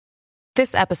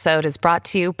This episode is brought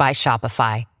to you by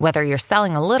Shopify. Whether you're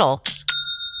selling a little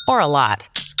or a lot,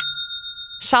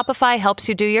 Shopify helps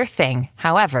you do your thing,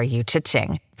 however you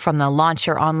cha-ching. From the launch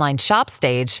your online shop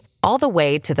stage, all the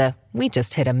way to the we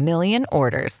just hit 1 million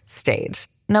orders stage.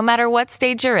 No matter what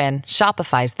stage you're in,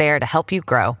 Shopify's there to help you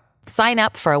grow. Sign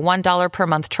up for a $1 per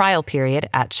month trial period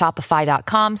at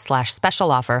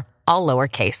shopify.com/special offer, all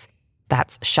lowercase.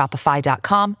 That's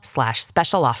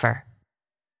shopify.com/special offer.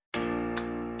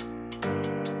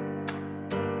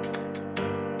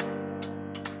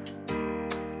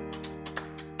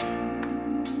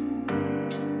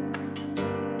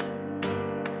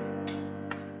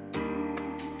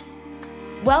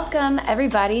 Welcome,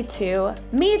 everybody, to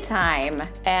Me Time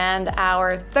and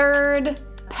our third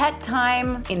pet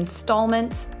time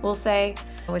installment, we'll say,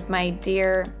 with my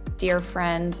dear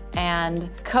friend and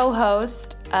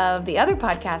co-host of the other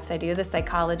podcast I do, The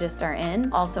Psychologists Are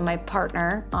In, also my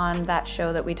partner on that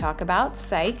show that we talk about,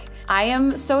 Psych. I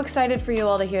am so excited for you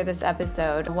all to hear this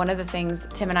episode. One of the things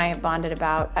Tim and I have bonded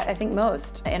about, I think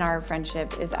most in our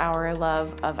friendship, is our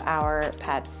love of our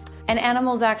pets. And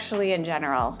animals actually in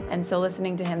general. And so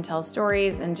listening to him tell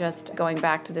stories and just going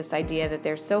back to this idea that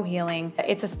they're so healing,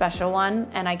 it's a special one,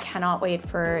 and I cannot wait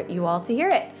for you all to hear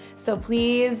it. So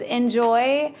please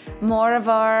enjoy more of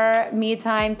our Me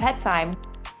Time, Pet Time.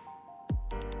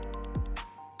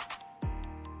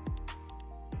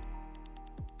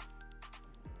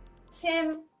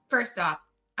 Tim, first off,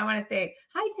 I want to say,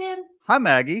 hi, Tim. Hi,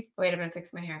 Maggie. Wait, I'm going to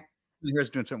fix my hair. Your hair's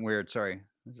doing something weird. Sorry.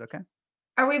 Is it okay?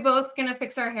 Are we both going to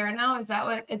fix our hair now? Is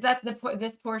that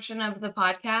this portion of the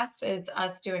podcast is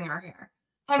us doing our hair?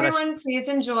 Everyone, please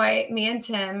enjoy me and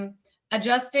Tim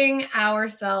adjusting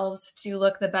ourselves to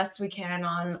look the best we can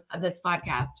on this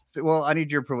podcast. Well, I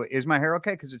need your approval. Is my hair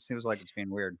okay? Because it seems like it's being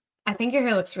weird. I think your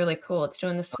hair looks really cool. It's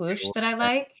doing the swoosh that I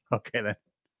like. Okay, then.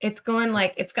 It's going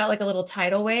it's got like a little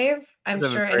tidal wave. I'm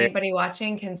sure anybody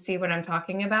watching can see what I'm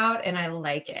talking about, and I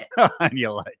like it.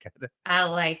 You like it. I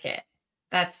like it.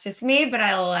 That's just me, but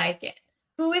I like it.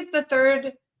 Who is the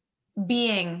third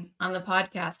being on the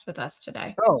podcast with us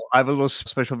today? Oh, I have a little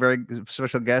very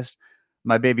special guest.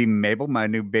 My baby Mabel, my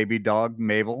new baby dog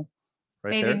Mabel.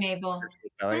 Baby Mabel.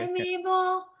 Hi,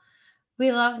 Mabel.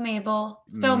 We love Mabel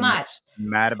so much.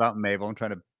 Mad about Mabel. I'm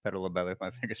trying to pet her little belly.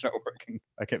 My finger's not working.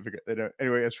 I can't figure it out.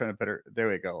 Anyway, I was trying to pet her. There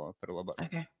we go. I'll pet a little bit.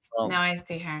 Okay. Now I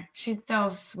see her. She's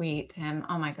so sweet, Tim.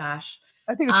 Oh my gosh.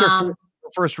 I think it's her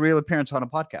first real appearance on a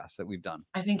podcast that we've done.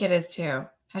 I think it is too.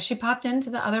 Has she popped into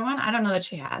the other one? I don't know that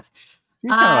she has.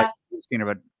 She's kind of seen her,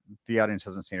 but the audience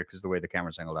hasn't seen her because of the way the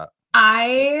camera's angled out.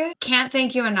 I can't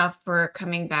thank you enough for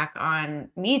coming back on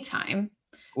Me Time.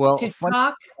 Well, to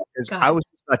talk. I was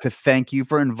just about to thank you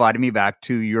for inviting me back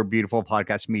to your beautiful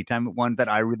podcast, Me Time, one that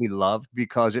I really love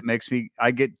because it makes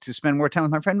I get to spend more time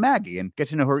with my friend Maggie and get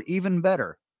to know her even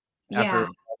better. After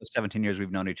all the 17 years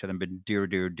we've known each other and been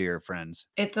dear friends.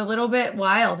 It's a little bit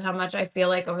wild how much I feel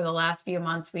like over the last few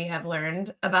months we have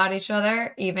learned about each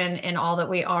other, even in all that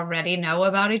we already know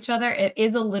about each other. It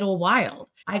is a little wild.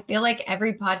 I feel like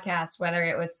every podcast, whether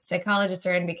it was Psychologists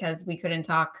Are In because we couldn't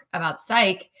talk about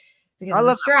psych because of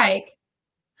the strike.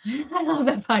 I love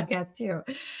that podcast too.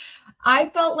 I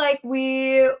felt like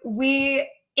we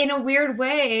in a weird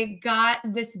way got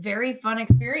this very fun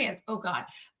experience. Oh God.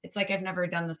 It's like I've never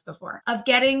done this before of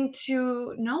getting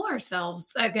to know ourselves,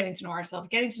 getting to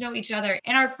know each other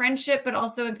in our friendship, but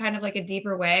also in kind of like a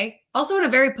deeper way. Also in a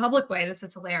very public way. This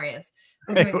is hilarious.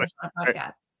 We're doing this on a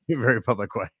podcast. In a very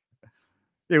public way.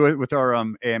 Yeah, with our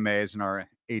AMAs and our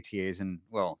ATAs and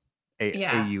AU. It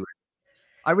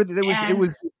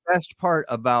was the best part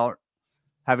about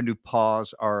having to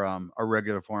pause our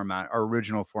regular format, our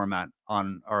original format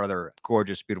on our other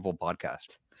gorgeous, beautiful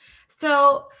podcast.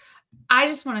 So I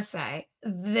just want to say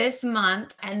this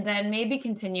month, and then maybe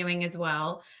continuing as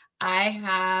well,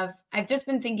 I've just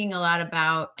been thinking a lot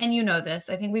about, and you know this,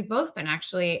 I think we've both been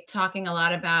actually talking a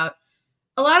lot about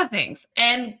a lot of things,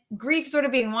 and grief sort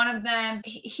of being one of them,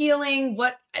 healing,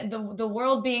 what the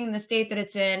world being the state that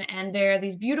it's in. And there are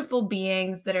these beautiful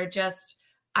beings that are just,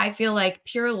 I feel like,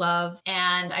 pure love.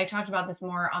 And I talked about this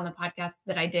more on the podcast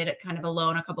that I did kind of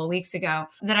alone a couple of weeks ago,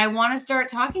 that I want to start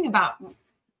talking about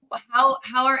how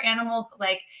our animals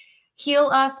like heal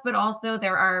us, but also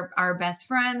they're our best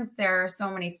friends. There are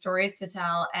so many stories to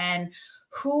tell, and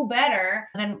who better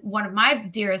than one of my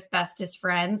dearest, bestest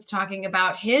friends talking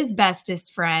about his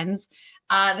bestest friends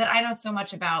that I know so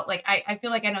much about. Like, I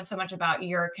feel like I know so much about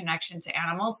your connection to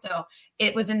animals. So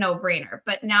it was a no-brainer.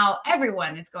 But now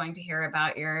everyone is going to hear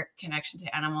about your connection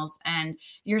to animals and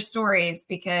your stories,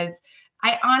 because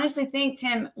I honestly think,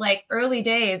 Tim, like early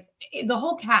days, the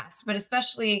whole cast, but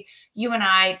especially you and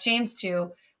I, James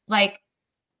too, like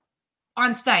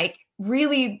on psych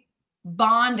really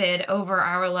bonded over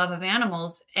our love of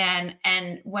animals. And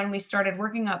when we started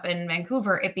working up in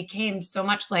Vancouver, it became so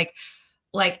much like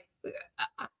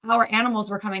our animals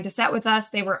were coming to set with us.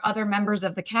 They were other members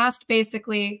of the cast,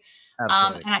 basically.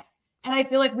 Absolutely. And I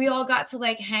feel like we all got to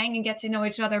like hang and get to know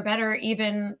each other better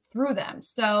even through them.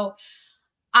 So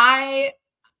I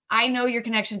know your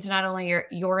connection to not only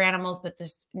your animals, but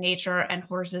just nature and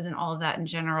horses and all of that in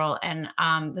general. And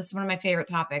this is one of my favorite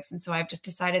topics. And so I've just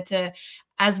decided to,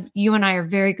 as you and I are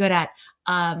very good at,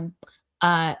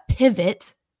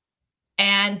 pivot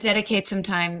and dedicate some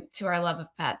time to our love of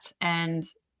pets. And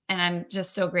I'm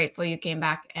just so grateful you came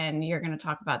back and you're going to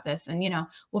talk about this. And,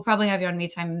 we'll probably have you on Me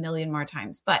Time a million more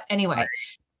times. But anyway.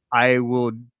 I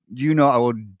will, I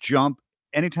will jump.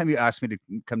 Anytime you ask me to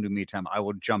come to Me Time, I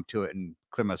will jump to it and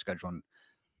clear my schedule.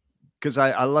 Because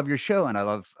I love your show and I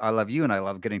love you and I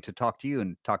love getting to talk to you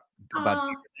and talk about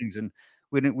deeper things. And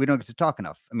we don't get to talk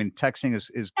enough. I mean, texting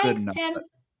is good enough. Tim.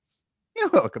 You're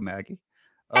welcome, Maggie.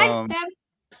 Thanks, Tim.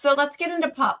 So let's get into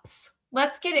pups.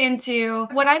 Let's get into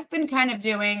what I've been kind of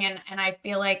doing. And I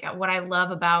feel like what I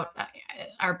love about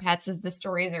our pets is the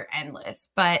stories are endless.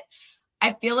 But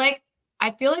I feel like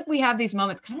we have these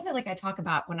moments kind of like I talk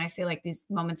about when I say like these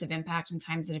moments of impact and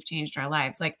times that have changed our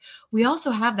lives. Like we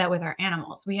also have that with our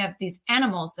animals. We have these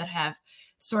animals that have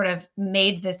sort of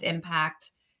made this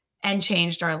impact and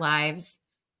changed our lives,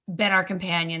 been our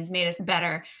companions, made us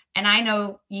better. And I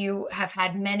know you have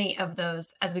had many of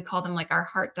those, as we call them, like our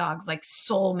heart dogs, like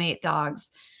soulmate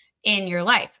dogs in your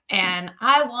life. And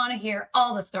I want to hear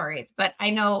all the stories, but I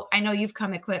know you've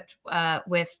come equipped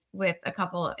with a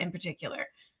couple in particular.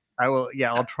 I will.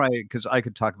 Yeah, I'll try because I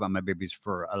could talk about my babies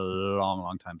for a long,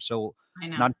 long time. So I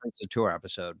know. not it's a 2-hour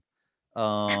episode.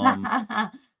 Yeah,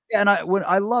 and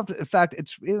I loved. In fact,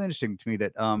 it's really interesting to me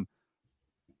that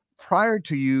prior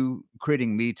to you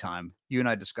creating Me Time, you and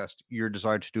I discussed your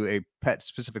desire to do a pet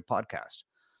specific podcast.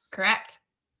 Correct.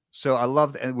 So I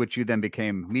love which you then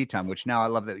became Me Time, which now I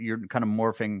love that you're kind of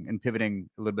morphing and pivoting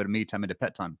a little bit of Me Time into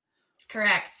pet time.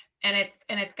 Correct. And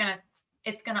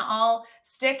it's gonna all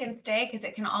stick and stay because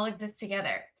it can all exist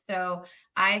together. So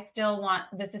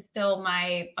this is still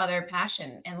my other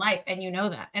passion in life. And you know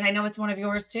that. And I know it's one of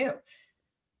yours too.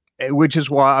 Which is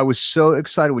why I was so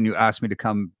excited when you asked me to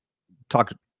come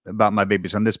talk about my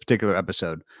babies on this particular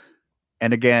episode.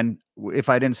 And again, if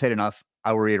I didn't say it enough,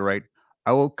 I will reiterate.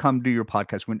 I will come do your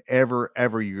podcast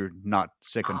whenever you're not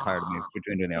sick and tired of me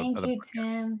doing the Thank other you, podcast.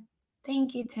 Tim.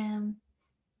 Thank you, Tim.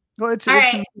 Well, it's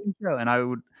right. an amazing show, and I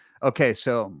would. Okay,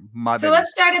 so let's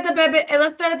start at the baby.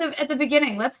 Let's start at the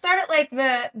beginning. Let's start at like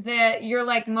your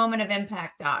like moment of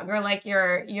impact dog, or like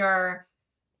your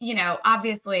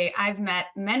obviously I've met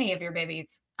many of your babies,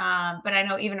 but I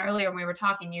know even earlier when we were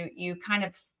talking, you kind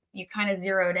of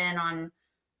zeroed in on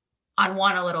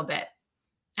one a little bit,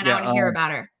 and I want to hear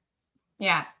about her.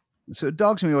 Yeah. So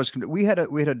dogs and me always. We had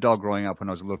a dog growing up when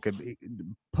I was a little kid.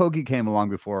 Poggy came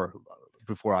along before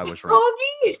I was around.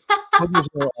 Poggy.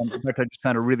 In fact, I just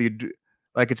kind of really do,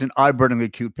 like it's an eye-burningly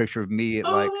cute picture of me.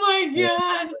 Oh my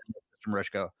god. From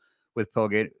Rishko with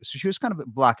Poggy. So she was kind of a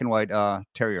black and white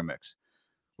terrier mix,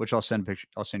 which I'll send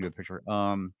you a picture.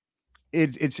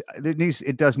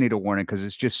 It does need a warning because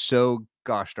it's just so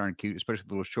gosh darn cute, especially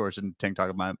the little shorts and tank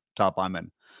top I'm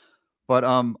in. But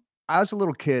as a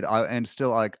little kid, I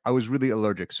was really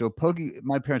allergic. So Poggy,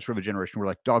 my parents were of a generation where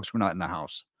like dogs were not in the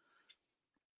house.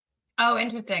 Oh,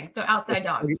 interesting. So outside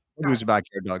dogs. It was a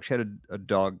backyard dog. She had a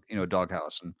dog, a dog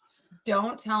house. And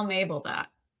don't tell Mabel that.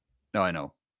 No, I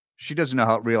know. She doesn't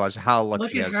realize how lucky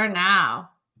she has. Look at her now.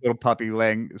 Little puppy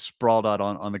laying sprawled out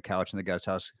on the couch in the guest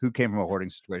house, who came from a hoarding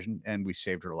situation, and we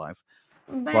saved her life.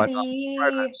 Baby. But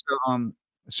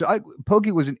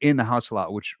Poggy wasn't in the house a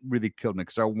lot, which really killed me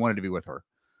because I wanted to be with her.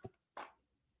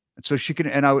 So she can,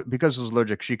 because I was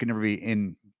allergic, she could never be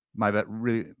in my bed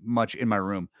really much in my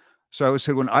room. So I was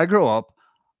said, when I grow up,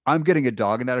 I'm getting a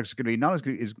dog, and that is going to be not as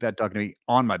good is that dog going to be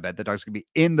on my bed. That dog's going to be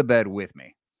in the bed with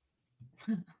me,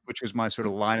 which was my sort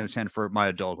of line in the sand for my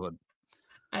adulthood.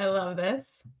 I love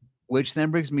this. Which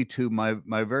then brings me to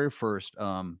my very first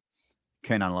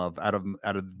canine love out of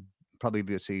probably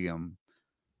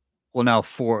now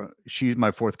she's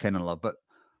my fourth canine love, but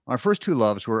our first two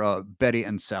loves were Betty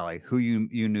and Sally, who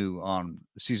you knew on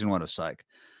season 1 of Psych.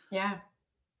 Yeah.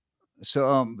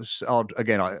 So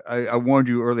I warned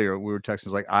you earlier. We were texting.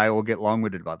 Like, I will get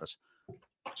long-winded about this.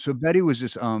 So Betty was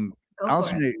this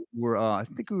Allison and I were I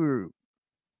think we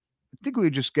were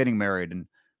just getting married, and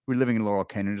we were living in Laurel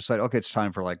Canyon, and decided, okay, it's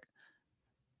time for like,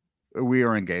 we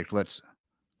are engaged. Let's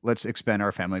expand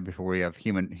our family before we have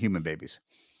human babies.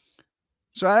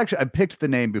 So I picked the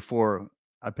name before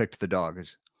I picked the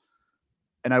dogs,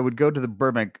 and I would go to the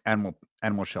Burbank animal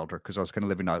shelter because I was kind of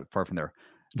living not far from there.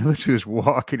 And I literally just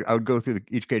walking. I would go through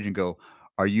each cage and go,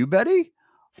 "Are you Betty?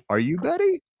 Are you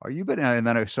Betty? Are you Betty?" And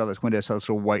then I saw this one day. I saw this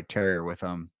little white terrier with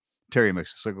terrier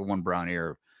mix. It's like the one brown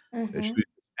ear. Mhm.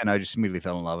 And I just immediately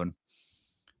fell in love. And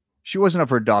she wasn't up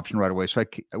for adoption right away. So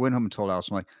I went home and told Alice,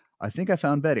 I'm like, I think I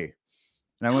found Betty.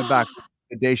 And I went back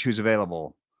the day she was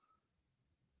available.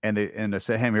 And I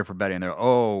said, "Hey, I'm here for Betty." And they're,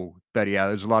 "Oh, Betty, yeah,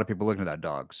 there's a lot of people looking at that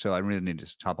dog. So I really need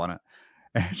to hop on it."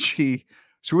 And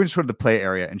so we're in sort of the play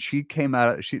area, and she came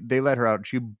out. They let her out.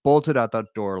 She bolted out that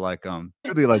door like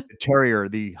truly like the terrier,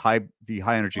 the high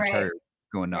energy Right, terrier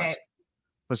going right. nuts.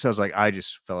 But so I was like, I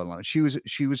just fell in love. She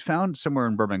was found somewhere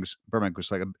in Burbank. Burbank was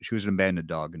like she was an abandoned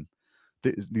dog, and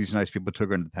these nice people took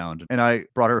her into the pound. And I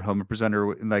brought her home and presented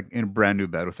her in a brand new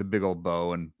bed with a big old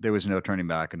bow, and there was no turning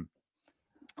back. And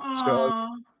so Aw.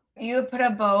 You would put a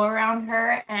bow around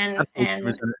her absolutely and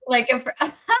presented. like if I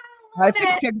love I it.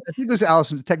 think it was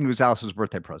Allison. Technically, it was Allison's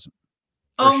birthday present,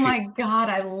 or Oh she my God,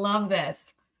 I love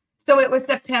this. So it was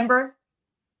September?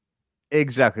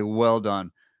 exactly. Well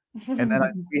done. And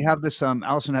then we have this.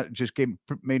 Allison just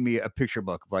made me a picture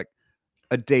book of like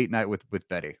a date night with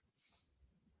Betty.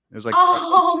 It was like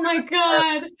Oh my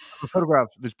God. a photograph.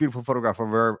 This beautiful photograph of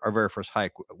our very first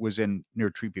hike was in near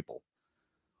Tree People.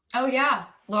 Oh yeah,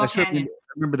 I Laurel sort of Canyon.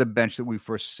 remember the bench that we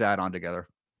first sat on together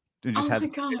and just Oh had my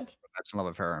this God. that's love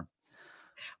affair.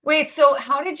 Wait, so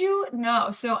how did you know?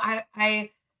 So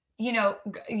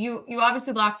you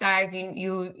obviously locked eyes.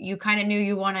 You kind of knew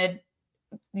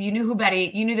you knew who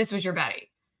Betty, you knew this was your Betty.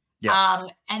 Yeah.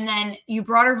 And then you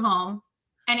brought her home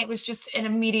and it was just an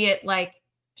immediate, like,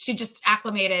 she just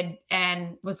acclimated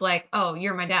and was like, "Oh,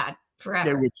 you're my dad Yeah,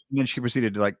 forever." which and then she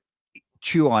proceeded to, like,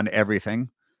 chew on everything,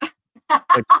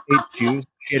 like, ate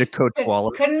shoes. She had a coat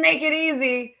swallow. Couldn't make it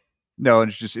easy. No,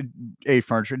 and it ate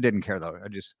furniture, didn't care though. I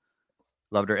just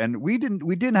loved her, and we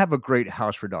didn't have a great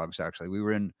house for dogs, actually. We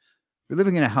were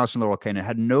living in a house in Laurel Canyon, it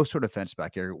had no sort of fence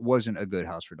back here. It wasn't a good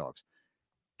house for dogs.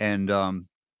 And,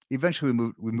 eventually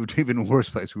we moved to even worse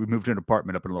place. We moved to an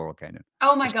apartment up in Laurel Canyon.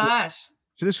 Oh my So gosh.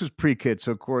 so this was pre-kid,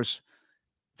 so of course,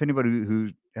 if anybody who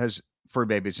has fur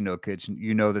babies and no kids,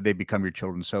 you know that they become your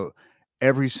children. So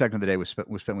every second of the day was spent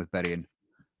with Betty, and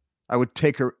I would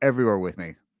take her everywhere with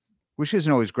me, which isn't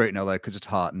always great in LA because it's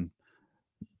hot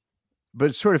but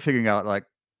it's sort of figuring out like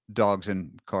dogs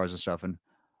and cars and stuff. And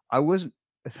I wasn't.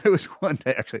 There was one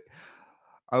day actually.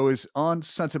 I was on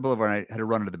Sunset Boulevard. And I had to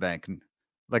run into the bank, and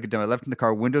like a dumb, I left in the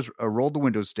car. Rolled the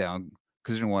windows down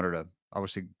because I didn't want her to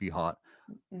obviously be hot,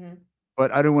 Mhm.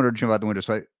 but I didn't want her to jump out the window,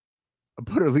 so I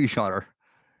put a leash on her,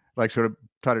 like sort of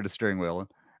tied her to the steering wheel.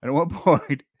 And at one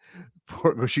point,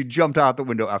 she jumped out the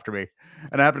window after me,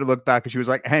 and I happened to look back, and she was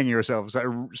like hanging herself. So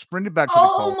I sprinted back to the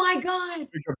car. Oh my God.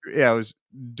 Yeah, it was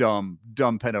dumb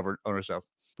pen over on herself.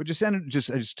 But I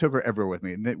just took her everywhere with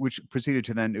me, and which proceeded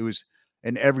to then it was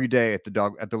an every day at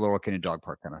the Laurel Canyon Dog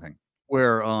Park kind of thing.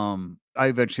 Where I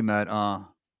eventually met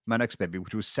my next baby,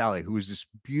 which was Sally, who was this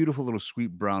beautiful little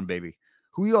sweet brown baby,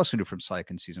 who we also knew from Psych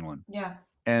in season 1. Yeah.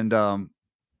 And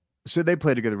so they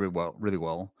play together really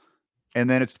well. And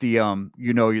then it's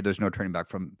there's no turning back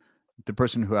from the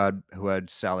person who had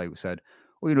Sally said,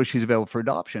 "Well, she's available for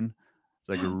adoption." It's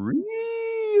like,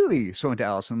 "Really?" So into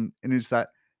Allison, and it's that,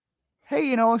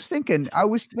 "Hey, I was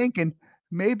thinking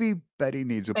maybe Betty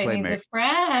needs a But needs a playmate."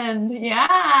 friend.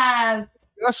 Yes.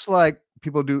 Just like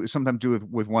people sometimes do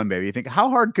with one baby. You think, how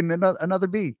hard can another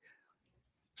be?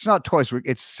 It's not twice a week.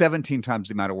 It's 17 times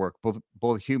the amount of work,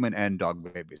 both human and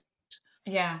dog babies.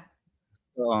 Yeah.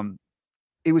 Um,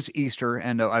 it was Easter,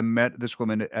 and I met this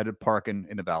woman at a park in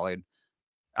the valley. And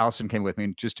Allison came with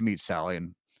me just to meet Sally,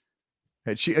 and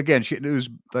it was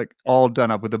like all done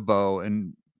up with a bow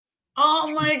and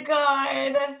Oh my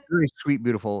God. very sweet,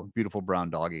 beautiful brown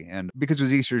doggy. And because it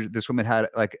was Easter, this woman had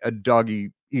like a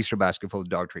doggy Easter basket full of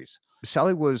dog treats.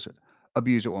 Sally was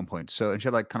abused at one point, and she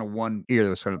had like kind of one ear that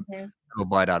was kind of Mhm. a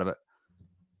bite out of it.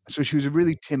 So she was a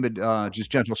really timid, just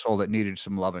gentle soul that needed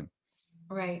some loving.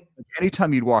 Right. Like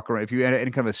anytime you'd walk around, if you had any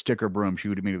kind of a stick or broom, she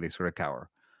would immediately sort of cower.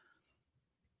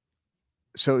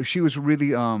 So she was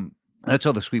really, that's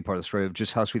all the sweet part of the story of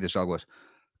just how sweet this dog was.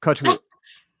 Cut to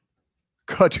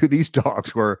cut to these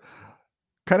dogs were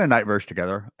kind of nightmares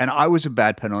together, and I was a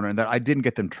bad pet owner in that I didn't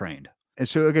get them trained. And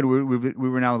so again, we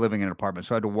were now living in an apartment,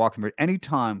 so I had to walk them.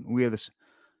 Anytime we had this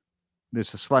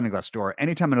sliding glass door,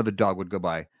 anytime another dog would go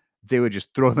by, they would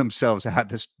just throw themselves at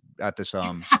this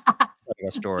sliding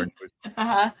glass door, and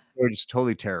Uh-huh. they were just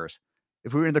totally terrorists.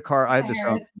 If we were in the car, I had this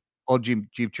Paris. old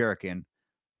Jeep Cherokee, and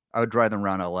I would drive them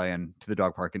around LA and to the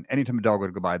dog park, and anytime a dog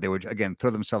would go by, they would again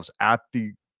throw themselves at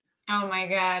the Oh my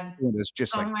God. It was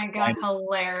just Oh like my God,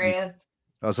 hilarious.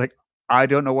 I was like, I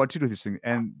don't know what to do with this thing.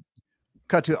 And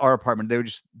cut to our apartment.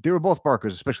 They were both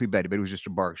barkers, especially Betty, but it was just a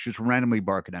bark. She just randomly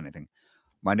bark at anything.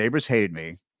 My neighbors hated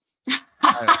me.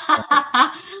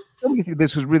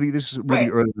 This was really Wait.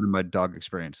 early in my dog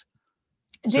experience.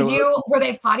 Were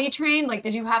they potty trained? Like,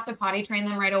 did you have to potty train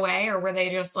them right away, or were they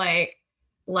just like?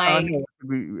 No,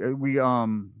 we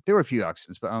there were a few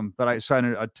accidents, but I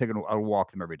decided I'd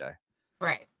walk them every day.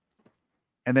 Right.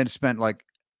 And then spent like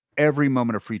every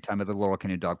moment of free time at the Laurel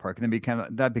Canyon Dog Park, and then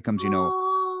that becomes,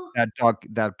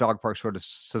 that dog park sort of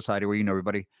society where you know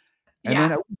everybody.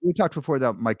 And then we talked before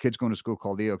that my kids going to school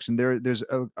called the Oaks, and there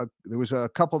was a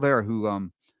couple there who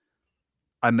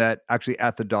I met actually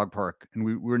at the dog park,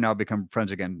 and we're now become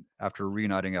friends again after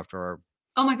reuniting after our.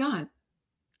 Oh my God.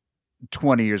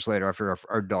 20 years later, after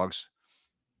our dogs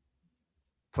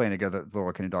playing together at the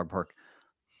Laurel Canyon Dog Park.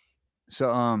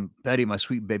 So Betty, my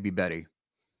sweet baby Betty,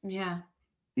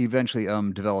 eventually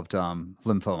developed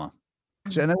lymphoma.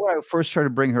 So, and then when I first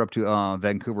started bringing her up to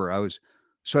Vancouver,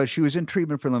 she was in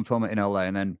treatment for lymphoma in LA,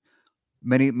 and then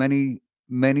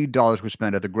many dollars were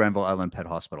spent at the Granville Island Pet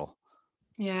Hospital.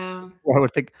 Yeah. Well, I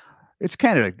would think it's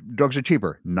Canada. Drugs are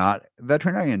cheaper, not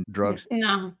veterinarian drugs.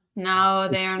 No,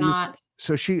 they are not.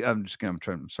 So I'm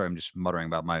just muttering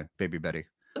about my baby Betty.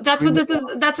 That's what this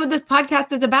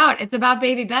podcast is about. It's about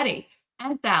baby Betty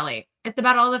and Sally. It's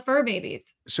about all the fur babies.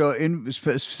 So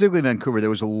specifically Vancouver,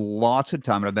 there was lots of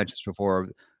time, and I've mentioned this before,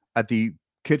 at the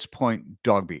Kids Point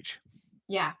Dog Beach.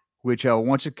 Yeah. Which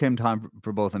once it came time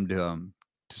for both of them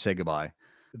to say goodbye,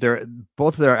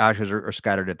 both of their ashes are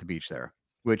scattered at the beach there,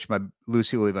 which my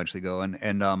Lucy will eventually go,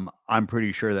 and I'm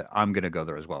pretty sure that I'm gonna go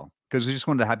there as well, because it's just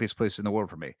one of the happiest places in the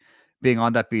world for me, being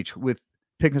on that beach with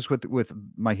picnics with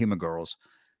my human girls,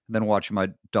 and then watching my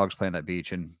dogs play on that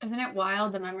beach. And isn't it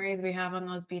wild the memories we have on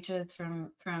those beaches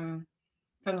from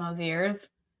those years?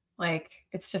 Like,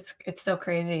 it's so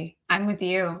crazy. I'm with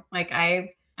you. Like,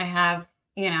 I have,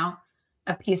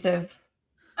 a piece of,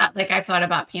 like, I've thought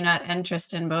about Peanut and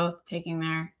Tristan both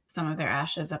taking some of their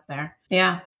ashes up there.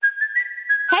 Yeah.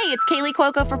 Hey, it's Kaylee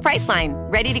Cuoco for Priceline.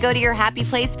 Ready to go to your happy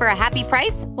place for a happy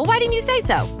price? Well, why didn't you say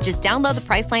so? Just download the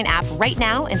Priceline app right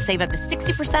now and save up to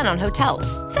 60% on hotels.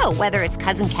 So whether it's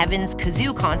Cousin Kevin's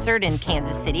Kazoo Concert in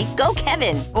Kansas City, go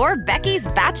Kevin, or Becky's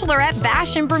Bachelorette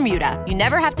Bash in Bermuda, you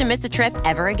never have to miss a trip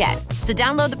ever again. So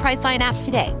download the Priceline app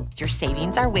today. Your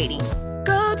savings are waiting.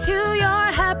 Go to your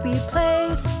happy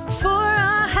place for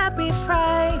a happy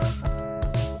price.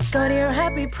 Go to your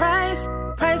happy price,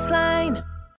 Priceline.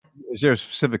 Is there a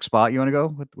specific spot you want to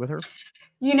go with her?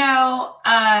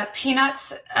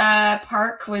 Peanuts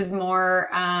Park was more,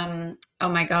 oh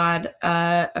my God,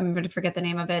 I'm going to forget the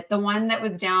name of it. The one that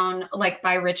was down like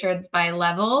by Richards by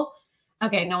Level.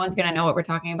 Okay, no one's going to know what we're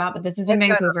talking about, but this is in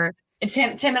Vancouver.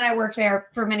 Tim and I worked there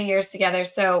for many years together.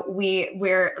 So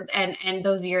and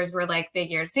those years were like big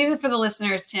years. These are for the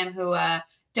listeners, Tim, who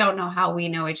don't know how we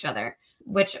know each other,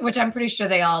 which I'm pretty sure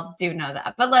they all do know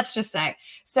that. But let's just say,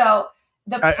 so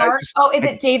the park. Is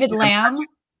it David Lamb?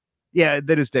 Yeah,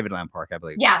 that is David Lamb Park, I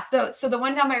believe. Yeah. So the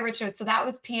one down by Richards, so that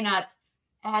was Peanuts.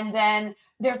 And then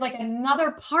there's like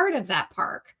another part of that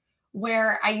park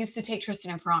where I used to take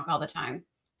Tristan and Frank all the time.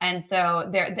 And so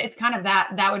it's kind of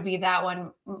that would be that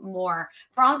one more.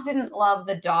 Frank didn't love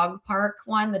the dog park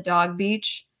one, the dog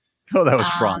beach. Oh, that was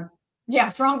Frank.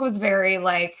 Yeah, Frank was very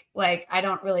like I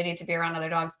don't really need to be around other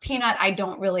dogs. Peanut, I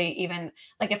don't really even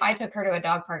like. If I took her to a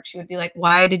dog park, she would be like,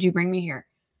 "Why did you bring me here?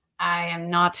 I am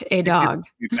not a dog."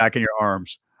 Back in your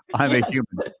arms. I'm a human.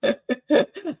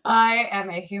 I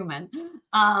am a human.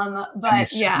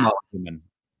 But yeah. Human.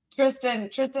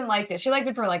 Tristan liked it. She liked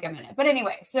it for like a minute. But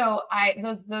anyway, so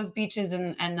those beaches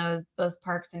and those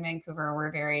parks in Vancouver were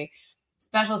very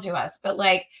special to us. But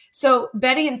like, so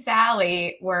Betty and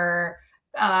Sally were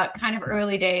kind of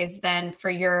early days then for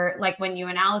your, like when you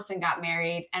and Allison got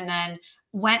married and then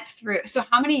went through. So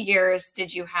how many years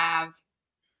did you have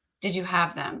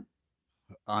them?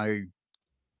 I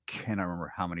cannot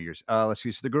remember how many years. Let's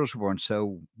see. So the girls were born.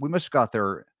 So we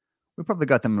probably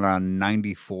got them around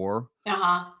 94.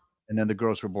 Uh-huh. And then the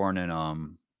girls were born in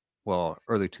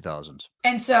early 2000s.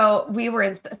 And so we were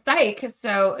in psych.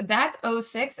 So that's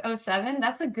 06, 07.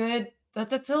 That's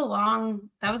a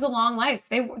long life.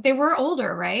 They were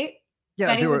older, right? Yeah.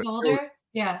 Betty was older.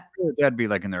 Yeah. That'd be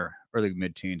like in their early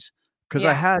mid-teens. Because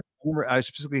I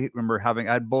specifically remember I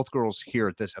had both girls here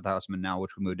at the house now,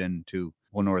 which we moved into.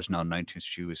 Well, Nora's now 19.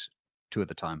 She was 2 at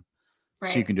the time.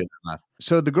 Right. So you can do that math.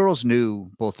 So the girls knew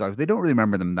both dogs. They don't really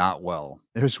remember them that well.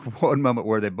 There's one moment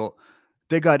where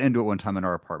they got into it one time in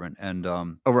our apartment, and I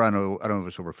don't know if it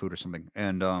was over food or something.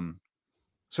 And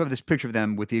So I have this picture of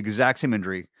them with the exact same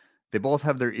injury. They both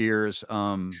have their ears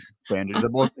bandaged. They're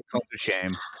both called to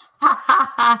shame.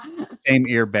 Same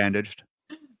ear bandaged.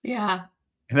 Yeah.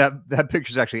 And that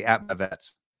picture is actually at my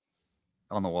vet's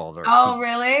on the wall there. Oh,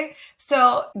 really?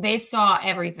 So they saw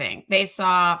everything. They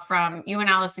saw from you and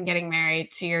Allison getting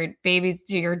married to your babies,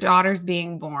 to your daughters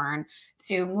being born,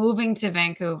 to moving to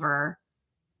Vancouver.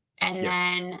 And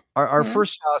then our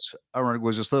first house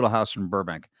was this little house in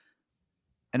Burbank.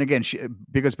 And again,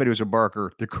 because Betty was a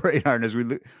barker, the great iron is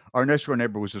our next door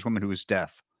neighbor was this woman who was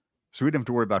deaf. So we didn't have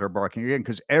to worry about her barking again,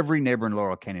 because every neighbor in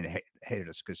Laurel Canyon hated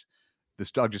us because this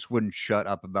dog just wouldn't shut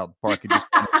up about barking. I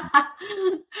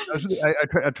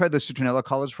tried the citronella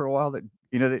collars for a while. That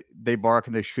they bark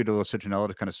and they shoot a little citronella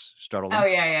to kind of startle them. Oh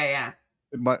yeah.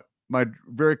 My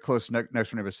very close next door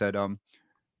neighbor said, or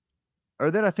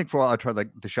then I think for a while I tried like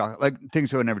the shock, like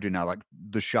things I would never do now, like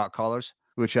the shock collars,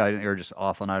 which I think are just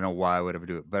awful, and I don't know why I would ever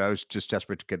do it. But I was just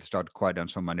desperate to get this dog to quiet down,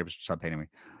 so my neighbors would stop hating me.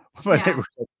 My neighbor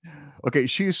was like, okay,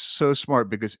 she's so smart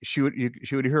because she would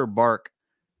hear her bark,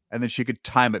 and then she could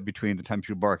time it between the time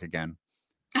she would bark again.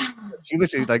 She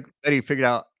literally like Betty figured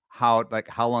out how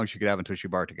long she could have until she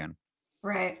barked again.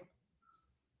 Right.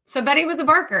 So Betty was a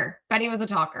barker. Betty was a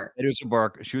talker. Betty was a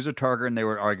barker. She was a talker, and they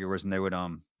were arguers, and they would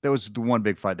that was the one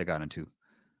big fight they got into.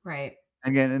 Right.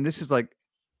 Again, and this is like,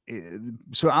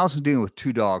 so Allison's dealing with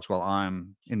 2 dogs while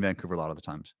I'm in Vancouver a lot of the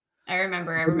times. I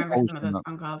remember some of those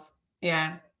phone calls.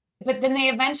 Yeah. But then they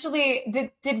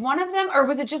eventually did one of them, or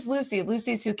was it just Lucy?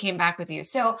 Lucy's who came back with you.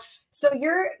 So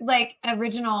you're like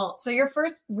original. So your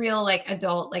first real like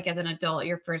adult, like as an adult,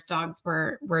 your first dogs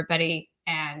were Betty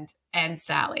and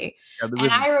Sally. Yeah,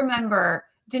 and I remember,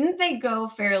 didn't they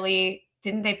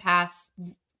pass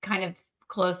kind of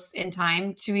close in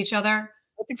time to each other?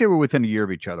 I think they were within a year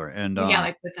of each other, and yeah,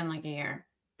 like within like a year.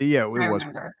 Yeah, it was.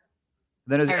 Remember.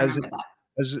 Then as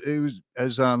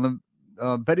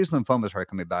Betty's lymphoma started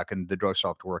coming back, and the drug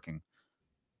stopped working.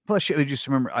 Plus, I just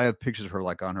remember I have pictures of her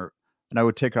like on her, and I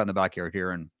would take her out in the backyard here,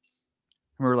 and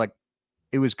I remember like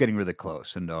it was getting really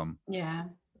close, and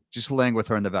just laying with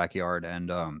her in the backyard, and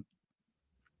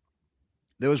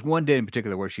there was one day in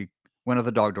particular where she went out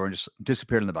the dog door and just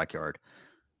disappeared in the backyard.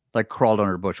 Like crawled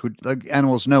under a bush. Like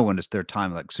animals know when it's their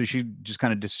time. Like, so she just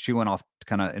kind of she went off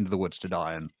kind of into the woods to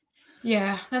die. And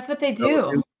yeah, that's what they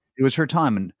do. It was her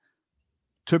time, and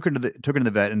took her to the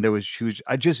vet. And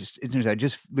I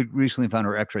just recently found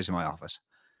her X-rays in my office.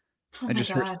 Oh I my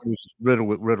just God. heard she was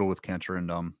riddled with cancer,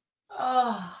 and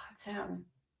oh Tim,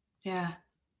 yeah.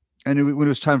 And when it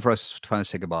was time for us to finally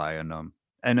say goodbye, and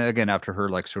again after her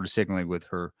like sort of signaling with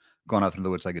her going off into the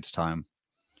woods like it's time.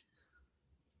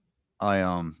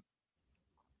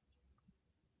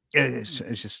 It's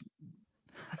just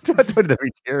I told you there were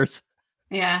tears.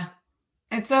 Yeah.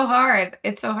 It's so hard.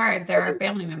 There are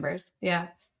family members. Yeah.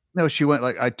 No, she went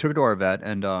like I took her to our vet,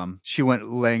 and she went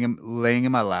laying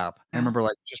in my lap. I remember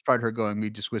like just prior to her going,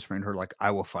 me just whispering to her like, "I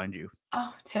will find you."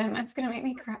 Oh, Tim, that's gonna make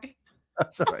me cry.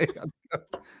 Sorry.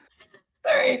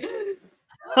 Sorry.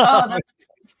 Oh, that's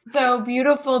so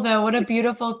beautiful though. What a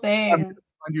beautiful thing. I'm gonna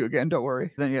find you again, don't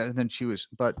worry. Then she was,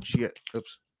 but she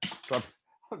oops. Stop.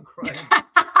 I'm crying.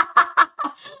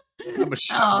 I'm a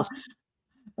oh,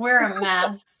 we're a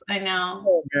mess. I know.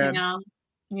 Oh, I know.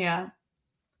 Yeah.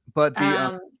 But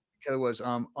the it was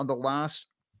on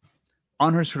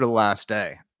her sort of last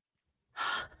day.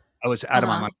 I was out of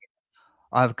my mind.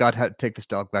 I've got to take this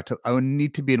dog back I would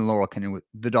need to be in Laurel Canyon with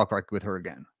the dog park with her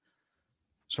again.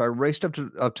 So I raced up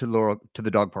to Laurel to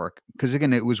the dog park, because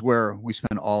again it was where we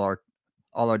spent all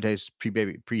our days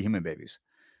pre-human babies.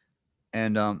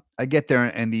 And I get there,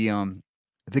 and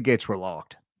the gates were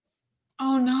locked.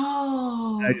 Oh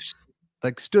no! And I just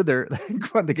like stood there in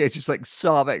front of the gate, just like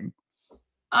sobbing.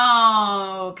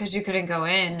 Oh, because you couldn't go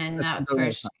in, and that's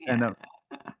where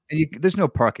there's no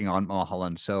parking on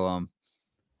Mulholland, so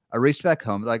I raced back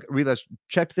home. Like realized,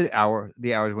 checked the hours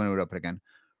when it would open again.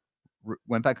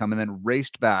 Went back home, and then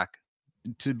raced back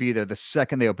to be there the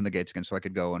second they opened the gates again, so I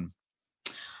could go and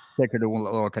take her to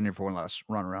Laurel Canyon for one last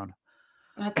run around.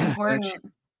 That's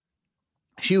important.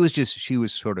 She was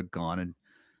sort of gone, and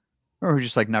or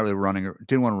just like not really running, or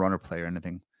didn't want to run or play or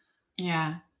anything.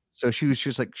 Yeah. So she was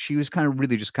kind of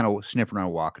really just kind of sniffing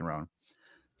around, walking around.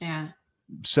 Yeah.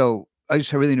 So I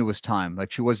really knew it was time.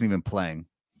 Like she wasn't even playing.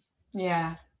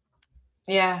 Yeah.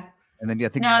 Yeah. And then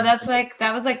that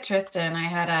was like Tristan. I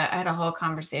had a whole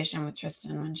conversation with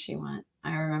Tristan when she went.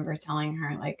 I remember telling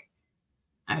her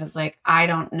I was like, I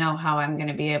don't know how I'm going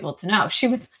to be able to know.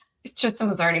 Tristan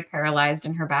was already paralyzed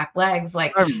in her back legs.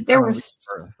 Like there was,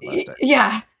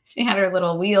 yeah, she had her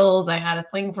little wheels. I had a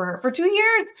sling for her for 2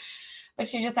 years. but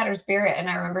she just had her spirit. And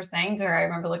I remember saying to her, I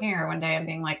remember looking at her one day and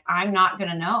being like, I'm not going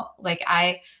to know. Like,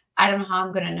 I don't know how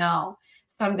I'm going to know.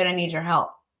 So I'm going to need your help.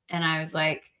 And I was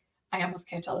like, I almost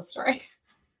can't tell the story.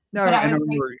 No, but I and was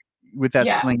like, with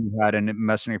that sling you had and it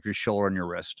messing up your shoulder and your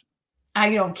wrist.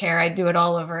 I don't care. I'd do it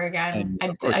all over again.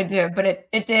 I do, but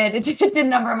it did a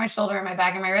number on my shoulder and my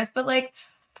back and my wrist. But like,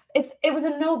 it was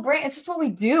a no-brainer. It's just what we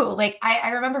do. Like,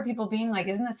 I remember people being like,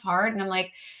 isn't this hard? And I'm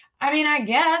like, I mean, I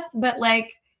guess, but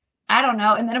like, I don't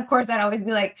know. And then of course I'd always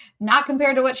be like, not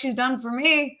compared to what she's done for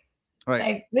me. Right.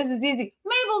 Like, this is easy.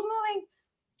 Mabel's moving.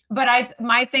 But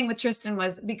my thing with Tristan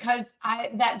was because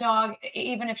that dog,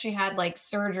 even if she had like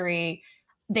surgery,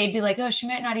 they'd be like, oh, she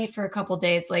might not eat for a couple of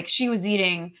days. Like, she was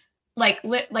eating, like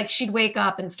she'd wake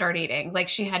up and start eating. Like,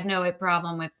 she had no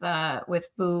problem with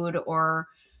food or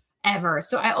ever.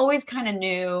 So I always kind of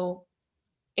knew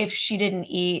if she didn't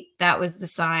eat, that was the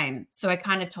sign. So I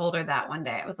kind of told her that one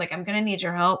day. I was like, I'm going to need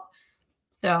your help.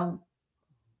 So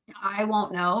I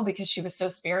won't know, because she was so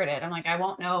spirited. I'm like, I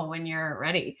won't know when you're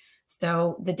ready.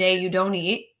 So the day you don't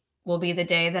eat will be the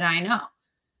day that I know.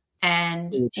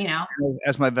 And, you know,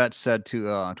 as my vet said to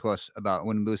us about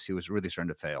when Lucy was really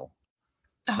starting to fail,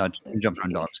 not jumping on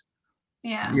dogs.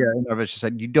 Yeah. Yeah. And our vet just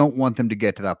said, you don't want them to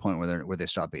get to that point where they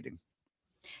stop eating.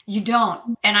 You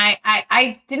don't. And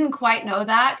I didn't quite know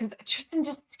that, because Tristan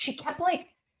she kept like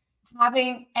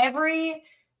having every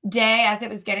day as it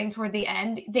was getting toward the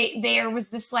end, there was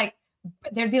this like,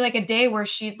 there'd be like a day where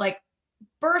she'd like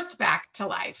burst back to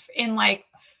life in like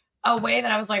a way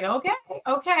that I was like,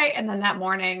 okay. And then that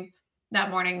morning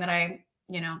that I,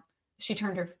 you know, she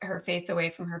turned her face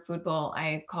away from her food bowl,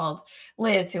 I called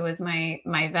Liz, who was my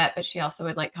vet, but she also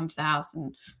would like come to the house,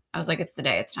 and I was like, it's the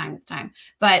day, it's time.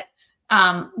 But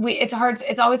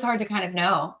it's always hard to kind of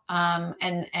know.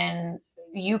 And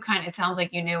you it sounds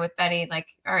like you knew with Betty, like,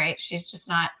 all right, she's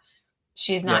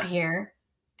not here.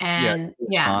 And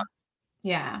yeah.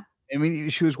 I mean,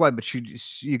 she was white, but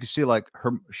you could see like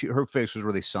her face was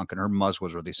really sunken. Her muzzle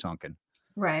was really sunken.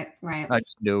 Right. I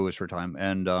just knew it was her time.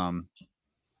 And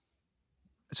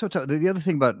so the other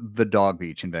thing about the dog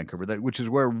beach in Vancouver, which is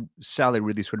where Sally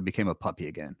really sort of became a puppy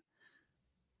again.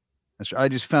 I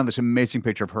just found this amazing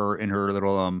picture of her in her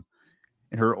little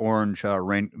in her orange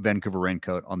Vancouver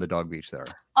raincoat on the dog beach there.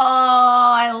 Oh,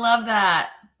 I love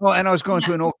that. Well, and I was going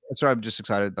to an old. Sorry, I'm just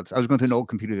excited about this. I was going to an old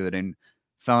computer the other day and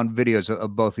found videos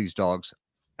of both these dogs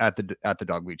at the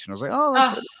dog beach, and I was like, oh,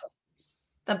 that's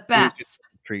the best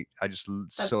treat. I just the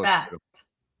so best. excited.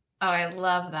 Oh, I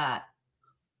love that.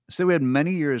 So we had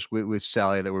many years with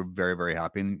Sally that were very, very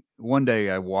happy. And one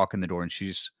day I walk in the door and she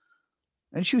was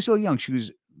still young. She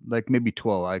was like maybe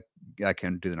 12. I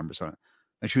can't do the numbers on it.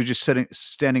 And she was just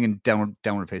standing in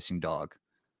downward facing dog,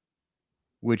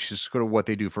 which is sort of what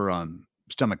they do for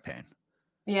stomach pain.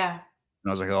 Yeah. And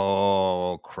I was like,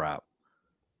 oh crap.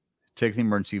 Take the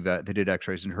emergency vet. They did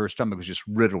x-rays and her stomach was just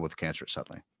riddled with cancer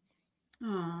suddenly.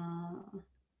 Aww.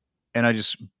 And I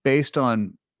just, based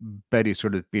on Betty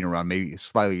sort of being around maybe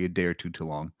slightly a day or two too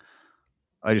long,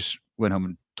 I just went home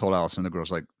and told Allison and the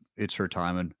girls, like, it's her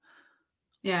time. And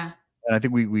yeah. And I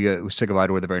think we said goodbye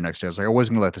to her the very next day. I was like, I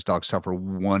wasn't gonna let this dog suffer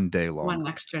one day long. One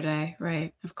extra day,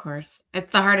 right? Of course,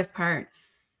 it's the hardest part.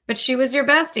 But she was your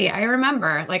bestie. I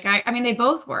remember. Like, I mean, they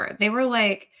both were. They were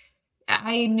like,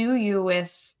 I knew you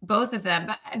with both of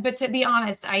them. But to be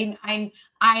honest, I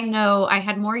know I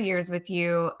had more years with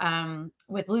you,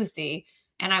 with Lucy,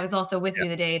 and I was also with you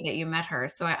the day that you met her.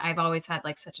 So I've always had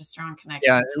like such a strong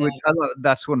connection. Yeah, which I love.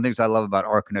 That's one of the things I love about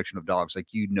our connection of dogs. Like,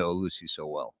 you know Lucy so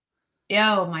well.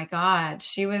 Oh my God.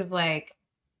 She was like,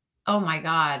 oh my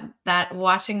God, that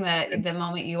watching the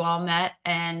moment you all met,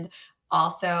 and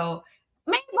also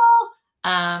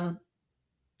Mabel,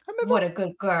 what a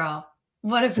good girl.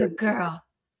 What a good girl.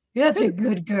 You're such a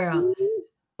good girl.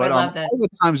 But I love that. All the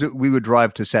times that we would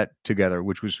drive to set together,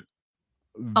 which was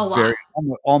a lot.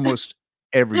 Almost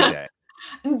every day.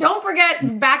 And don't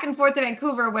forget back and forth to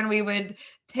Vancouver when we would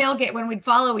tailgate, when we'd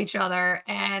follow each other.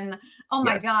 And oh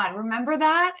my God, remember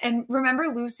that? And remember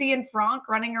Lucy and Franck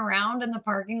running around in the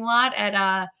parking lot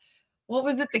at what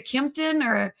was it, the Kimpton,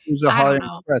 or it was a Holiday Inn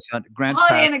Express,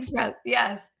 Holiday Inn Express.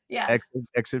 Yes.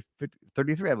 Exit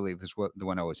 33, I believe, is what the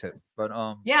one I always hit. But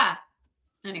yeah.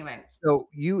 Anyway. So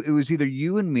it was either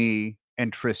you and me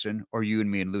and Tristan, or you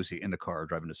and me and Lucy in the car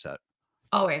driving to set.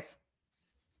 Always.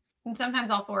 And sometimes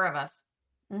all four of us.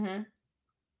 Mm-hmm.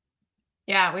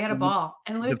 Yeah, we had a ball.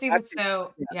 And Lucy was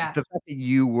The fact that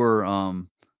you were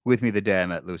with me the day I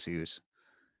met Lucy was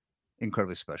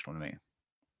incredibly special to me.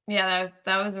 Yeah,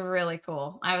 that was really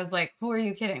cool. I was like, who are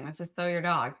you kidding? This is so your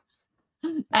dog.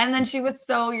 And then she was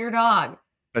so your dog.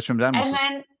 That's from Animals. And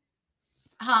then,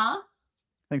 huh?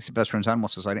 Thanks to Best Friends Animal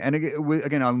Society. And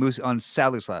again, on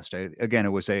Sally's last day, again, it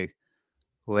was a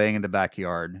laying in the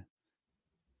backyard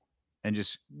and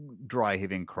just dry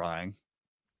heaving, crying.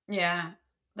 Yeah,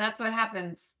 that's what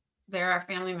happens. There are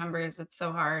family members. It's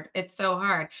so hard. It's so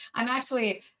hard. I'm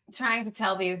actually trying to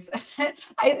tell these.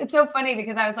 It's so funny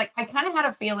because I was like, I kind of had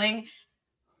a feeling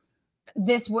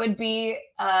this would be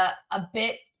a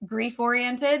bit grief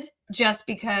oriented, just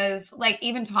because, like,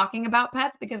 even talking about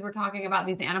pets, because we're talking about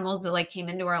these animals that like came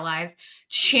into our lives,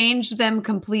 changed them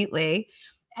completely,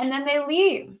 and then they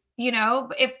leave.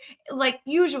 If like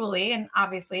usually, and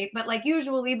obviously, but like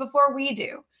usually before we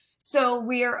do. So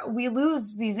we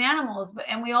lose these animals,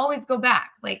 and we always go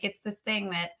back. Like it's this thing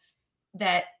that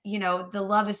the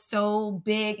love is so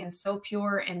big and so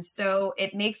pure, and so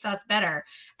it makes us better.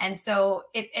 And so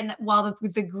while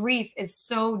the grief is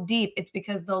so deep, it's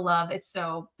because the love is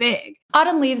so big.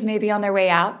 Autumn leaves may be on their way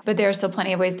out, but there are still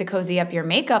plenty of ways to cozy up your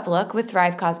makeup look with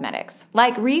Thrive Cosmetics,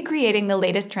 like recreating the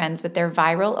latest trends with their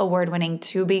viral award-winning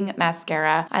tubing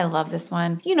mascara. I love this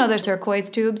one. You know those turquoise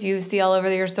tubes you see all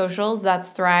over your socials?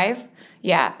 That's Thrive.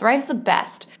 Yeah, Thrive's the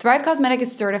best. Thrive Cosmetic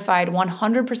is certified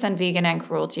 100% vegan and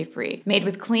cruelty-free, made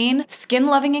with clean,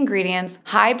 skin-loving ingredients,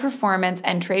 high performance,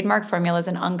 and trademark formulas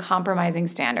and uncompromising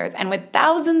standards. And with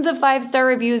thousands of 5-star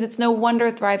reviews, it's no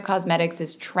wonder Thrive Cosmetics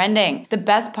is trending. The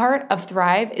best part of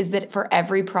Thrive is that for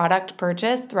every product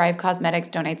purchase, Thrive Cosmetics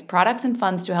donates products and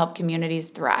funds to help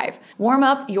communities thrive. Warm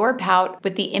up your pout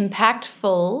with the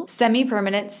impactful,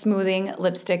 semi-permanent smoothing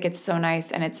lipstick. It's so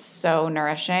nice and it's so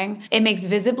nourishing. It makes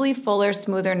visibly fuller,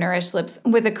 smoother, nourished lips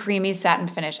with a creamy satin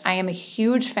finish. I am a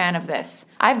huge fan of this.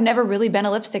 I've never really been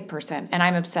a lipstick person, and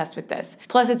I'm obsessed with this.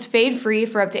 Plus, it's fade-free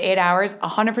for up to 8 hours,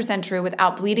 100% true,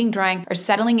 without bleeding, drying, or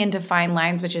settling into fine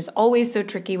lines, which is always so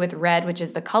tricky with red, which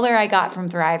is the color I got from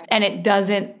Thrive, and it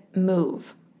doesn't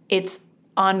move. It's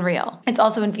unreal. It's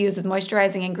also infused with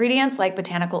moisturizing ingredients like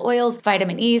botanical oils,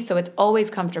 vitamin E, so it's always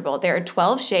comfortable. There are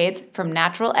 12 shades from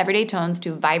natural everyday tones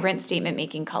to vibrant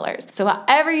statement-making colors. So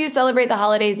however you celebrate the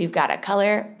holidays, you've got a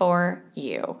color for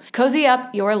you. Cozy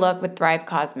up your look with Thrive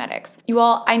Cosmetics. You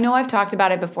all, I know I've talked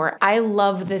about it before. I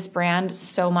love this brand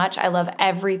so much. I love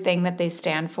everything that they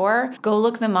stand for. Go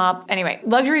look them up. Anyway,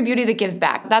 luxury beauty that gives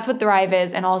back. That's what Thrive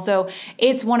is. And also,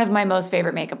 it's one of my most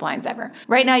favorite makeup lines ever.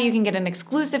 Right now, you can get an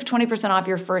exclusive 20% off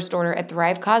your first order at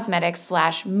Thrive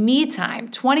Cosmetics/MeTime.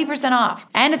 20% off.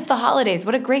 And it's the holidays.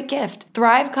 What a great gift.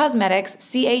 Thrive Cosmetics,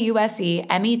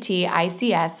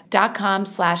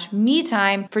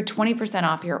 CAUSEMETICS.com/MeTime for 20%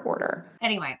 off your order.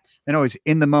 Anyway. And always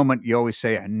in the moment, you always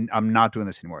say, I'm not doing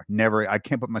this anymore. Never, I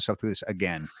can't put myself through this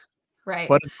again. Right.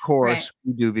 But of course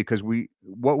we do, because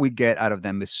what we get out of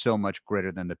them is so much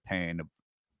greater than the pain of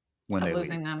when they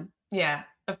losing leave. them. Yeah,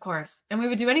 of course. And we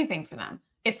would do anything for them.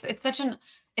 It's such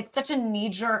a knee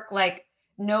jerk, like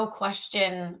no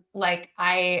question. Like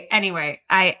I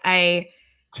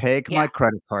take my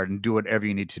credit card and do whatever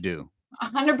you need to do.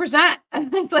 100%.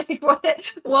 It's like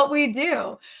what we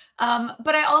do.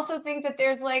 But I also think that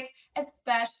there's like,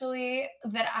 especially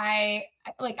that I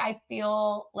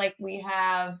feel like we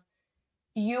have,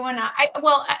 you and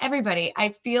everybody, I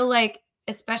feel like,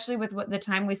 especially with the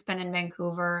time we spend in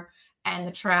Vancouver and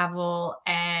the travel,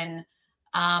 and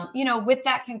with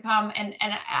that can come, and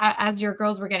as your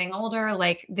girls were getting older,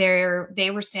 like they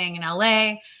were staying in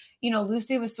LA,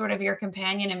 Lucy was sort of your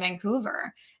companion in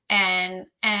Vancouver, and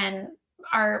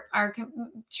our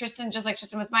Tristan, just like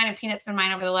Tristan was mine and Peanut's been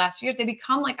mine over the last few years, they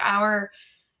become like our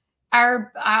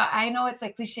I know it's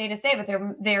like cliche to say, but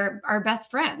they're our best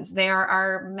friends. They are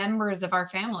our members of our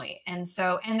family. And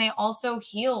they also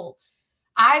heal.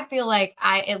 I feel like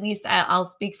I'll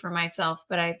speak for myself,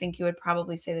 but I think you would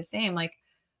probably say the same. Like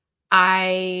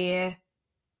I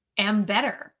am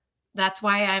better. That's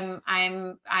why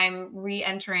I'm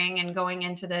re-entering and going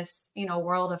into this,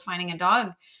 world of finding a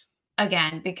dog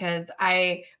again, because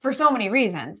for so many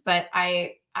reasons, but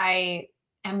I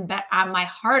am my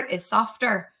heart is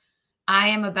softer. I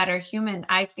am a better human.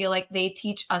 I feel like they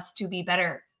teach us to be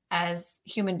better as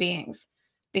human beings,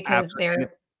 because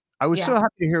I was so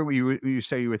happy to hear what you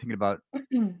say you were thinking about.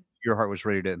 Your heart was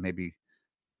ready to maybe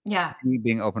me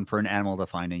being open for an animal to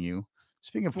finding you.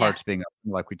 Speaking of hearts being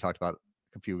open, like we talked about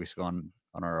a few weeks ago on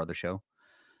our other show.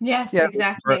 Yes,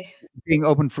 exactly. Being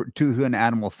open to an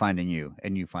animal finding you,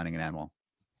 and you finding an animal.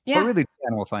 Yeah. But really, it's the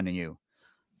animal finding you.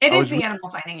 It is the animal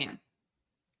finding you.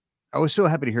 I was so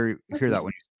happy to hear that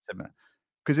when you said that.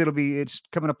 Because it's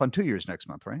coming up on 2 years next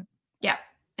month, right? Yeah,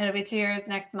 it'll be 2 years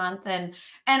next month, and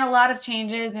a lot of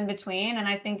changes in between. And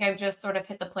I think I've just sort of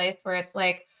hit the place where it's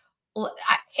like,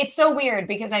 it's so weird,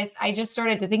 because I just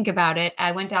started to think about it.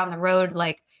 I went down the road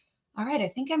like all right, I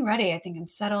think I'm ready. I think I'm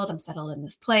settled. I'm settled in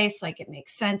this place. Like, it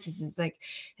makes sense. This is like,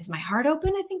 is my heart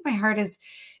open? I think my heart is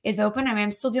open. I mean,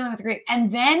 I'm still dealing with grief.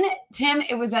 And then, Tim,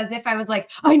 it was as if I was like,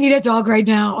 I need a dog right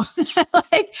now.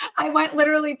 Like, I went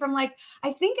literally from like,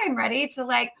 I think I'm ready to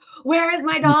like, where is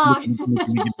my dog?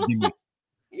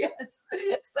 Yes.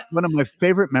 So, One of my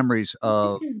favorite memories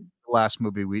of the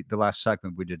last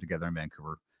segment we did together in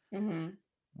Vancouver. mhm.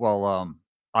 Well,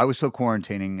 I was still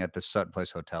quarantining at the Sutton Place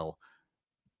Hotel,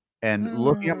 and Mm,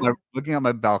 looking at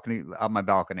my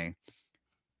balcony,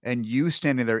 and you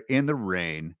standing there in the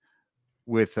rain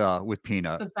with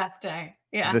Peanut. the best day.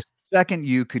 Yeah. The second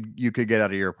you could get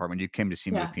out of your apartment, you came to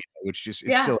see me with Yeah. Peanut, which just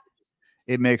Yeah.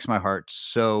 it makes my heart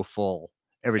so full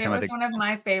every It time I was think. one of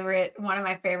my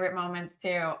favorite moments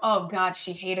too. Oh God,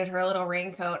 she hated her little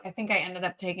raincoat. I think I ended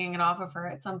up taking it off of her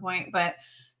at some point, but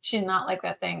she did not like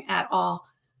that thing at all.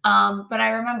 But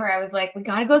I remember I was like, we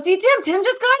gotta go see Tim. Tim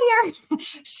just got here.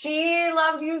 She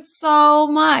loved you so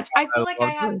much. I I feel like I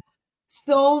loved have her.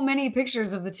 so many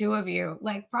pictures of the two of you,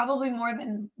 like probably more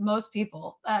than most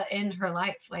people in her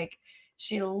life. Like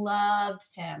she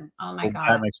loved Tim. Oh my Well, that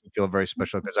God. makes me feel very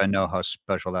special because I know how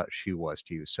special that she was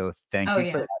to you. So thank Oh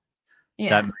you for yeah. that.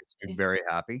 That Yeah. makes me very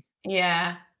happy.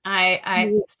 Yeah. Yeah.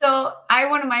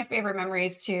 One of my favorite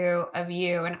memories too of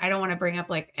you, and I don't want to bring up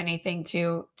like anything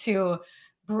too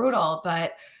brutal,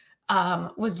 but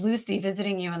was Lucy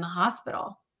visiting you in the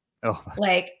hospital. Oh, my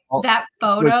Like all that it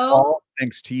was photo. all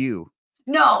thanks to you.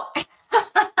 No.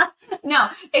 No,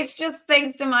 it's just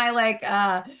thanks to my like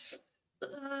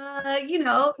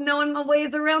knowing my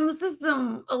ways around the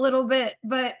system a little bit.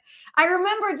 But I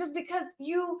remember just because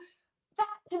that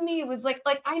to me was like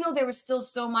I know there was still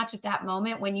so much at that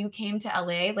moment when you came to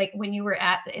LA, like when you were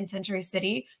in Century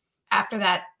City after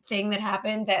that thing that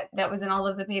happened that was in all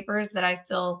of the papers that I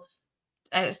still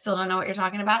don't know what you're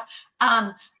talking about.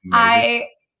 Amazing. I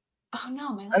Oh no,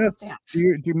 my I leg don't was down. do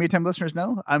your Me Time listeners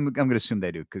know? I'm gonna assume they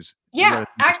do because the Yeah, other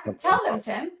thing actually, tell them,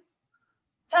 Tim.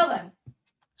 Tell them.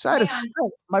 so Hang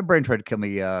on. my brain tried to kill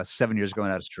me, 7 years ago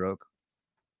and I had a stroke.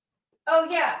 Oh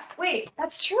yeah. Wait,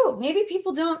 that's true. Maybe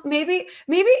people don't maybe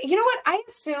you know what? I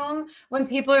assume when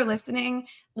people are listening,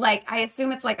 like I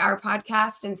assume it's like our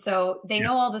podcast and so they Yeah.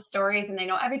 know all the stories and they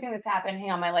know everything that's happened.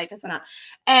 Hang on, my light just went out.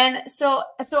 And so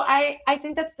I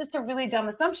think that's just a really dumb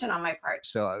assumption on my part.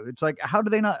 So, it's like, how do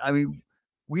they not I mean,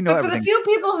 we know But for the everything. few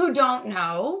people who don't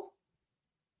know,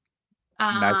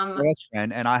 Matt's um my best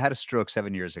friend, and I had a stroke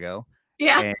 7 years ago,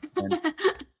 yeah. and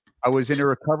I was in a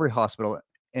recovery hospital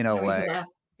in That makes LA, me laugh.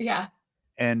 Yeah.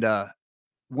 and,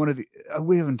 one of the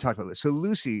we haven't talked about this. So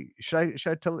Lucy, should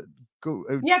I tell it go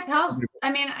Yeah, tell.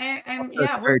 I mean, I'll I'm try a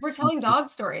yeah, very we're telling truncated dog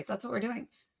stories. That's what we're doing.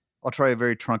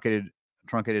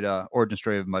 origin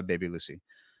story of my baby Lucy.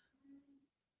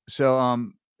 So,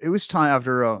 it was time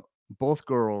after, both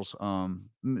girls,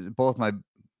 both my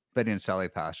Betty and Sally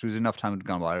passed. It was enough time had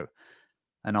gone by,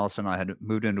 and all of a sudden I had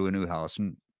moved into a new house,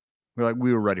 and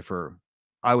we were ready for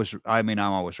I'm always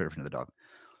ready for another dog.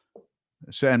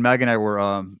 So, and Maggie and I were,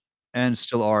 and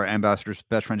still are ambassadors,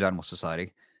 Best Friends Animal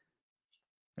Society,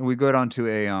 and we go down to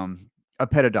a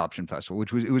pet adoption festival,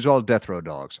 it was all death row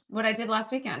dogs. What I did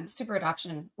last weekend, super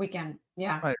adoption weekend.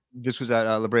 Yeah. Right. This was at,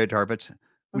 La Brea Tarpets.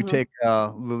 We Mhm. take,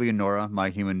 Lily and Nora, my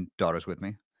human daughters, with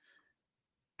me.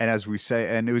 And as we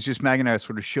say, and it was just Maggie and I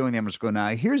sort of showing them, just going, now,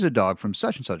 here's a dog from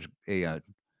such and such a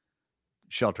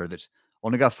shelter that's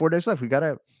only got 4 days left. We got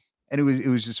out. And it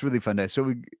was just really fun day.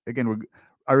 So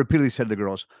I repeatedly said to the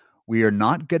girls, we are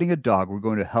not getting a dog. We're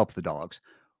going to help the dogs.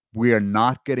 We are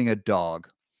not getting a dog.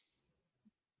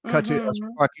 Cut to us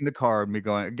Mhm. parking the car and me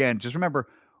going, again, just remember,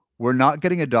 we're not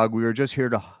getting a dog. We are just here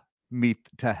to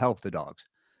to help the dogs.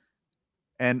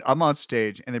 And I'm on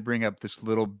stage and they bring up this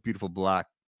little beautiful black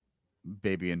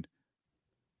baby and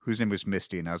whose name was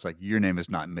Misty. And I was like, your name is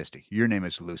not Misty. Your name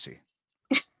is Lucy.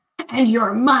 And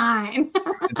you're mine.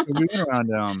 And so we went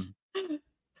around,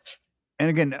 and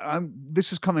again,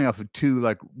 this is coming off of two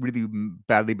like really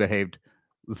badly behaved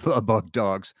bug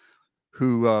dogs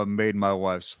who made my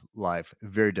wife's life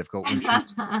very difficult when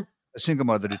she's a single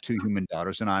mother to two human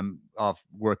daughters, and I'm off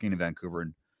working in Vancouver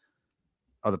and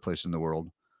other places in the world.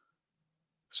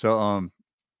 So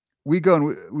we go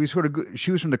and we sort of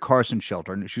she was from the Carson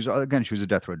shelter, and she was a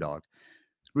death row dog.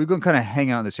 We go and kind of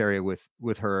hang out in this area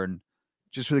with her and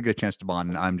just really get a chance to bond.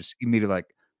 And I'm just immediately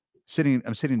like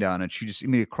I'm sitting down, and she just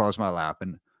immediately crawls my lap,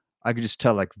 and I could just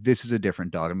tell like this is a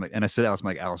different dog. And I said, I'm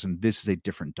like, Allison, this is a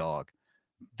different dog.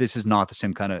 This is not the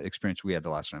same kind of experience we had the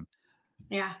last time.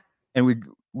 Yeah. And we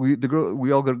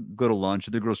all go to lunch,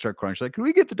 and the girls start crying. She's like, can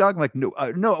we get the dog? I'm like, no,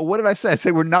 no. What did I say? I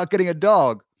said, we're not getting a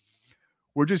dog.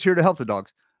 We're just here to help the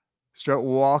dogs. Start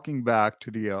walking back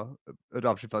to the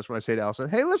adoption place when I say to Allison,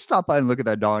 "Hey, let's stop by and look at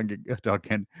that dog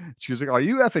again." She was like, "Are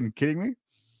you effing kidding me?"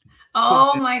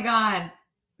 Oh my God.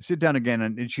 Sit down again,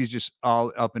 and she's just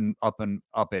all up in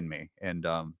me, and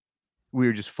we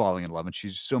were just falling in love. And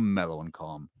she's so mellow and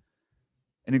calm,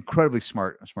 an incredibly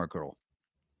smart girl.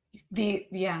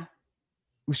 Yeah.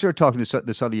 We started talking to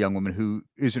this other young woman who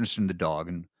is interested in the dog,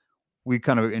 and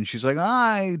and she's like,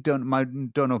 I don't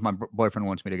know if my boyfriend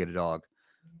wants me to get a dog.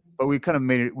 But we kind of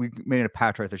made it a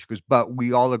pact right there. She goes, but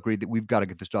we all agreed that we've got to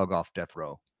get this dog off death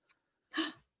row.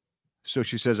 So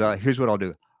she says, here's what I'll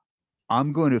do.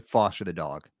 I'm going to foster the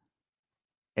dog,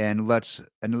 and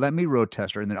let me road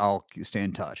test her, and then I'll stay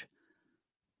in touch.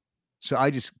 So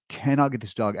I just cannot get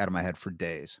this dog out of my head for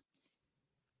days.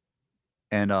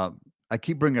 And I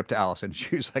keep bringing it up to Allison.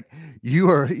 She's like,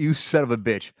 you son of a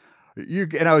bitch.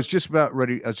 And I was just about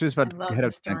ready. I was just about to head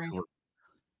up to Vancouver.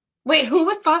 Wait, who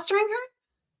was fostering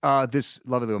her? This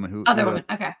lovely woman Other woman.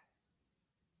 Okay.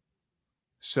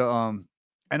 So,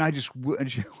 and I just, one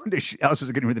day Alice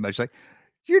is getting really mad. She's like,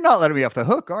 "You're not letting me off the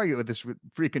hook, are you, with this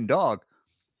freaking dog?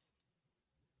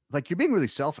 Like, you're being really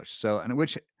selfish." So, and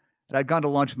I'd gone to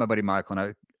lunch with my buddy Michael,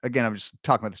 and I was just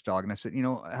talking about this dog, and I said,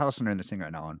 Allison are in this thing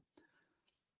right now, and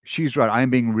she's right. I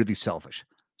am being really selfish.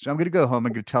 So I'm going to go home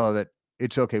and going to tell her that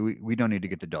it's okay. We don't need to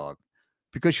get the dog,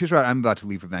 because she's right. I'm about to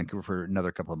leave for Vancouver for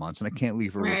another couple of months, and I can't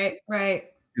leave her with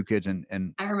 2 kids and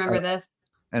I remember this.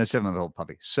 And a 7-month-old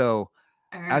puppy. So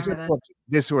as I pull up,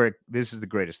 this is the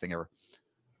greatest thing ever.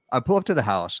 I pull up to the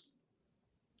house,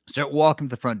 start walking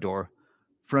to the front door.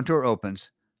 Front door opens,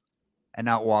 and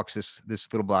out walks this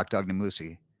little black dog named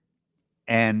Lucy.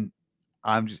 And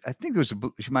I think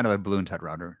she might have a balloon tied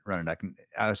around her neck. And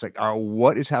I was like, "Oh,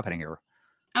 what is happening here?"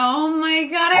 Oh my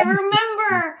God, I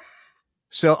remember.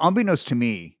 So unbeknownst to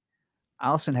me,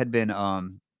 Allison had been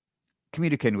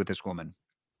communicating with this woman,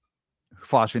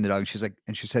 fostering the dog.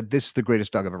 And she said, "This is the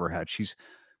greatest dog I've ever had. She's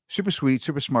super sweet,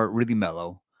 super smart, really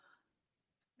mellow."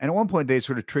 And at one point, they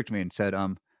sort of tricked me and said,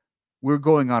 "We're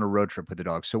going on a road trip with the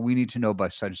dog, so we need to know by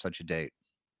such and such a date."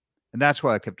 And that's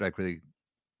why I kept really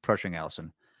pressuring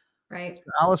Allison. Right.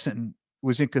 So Allison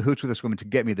was in cahoots with this woman to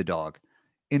get me the dog,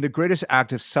 in the greatest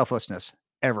act of selflessness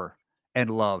ever and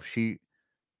love. I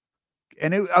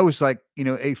was like,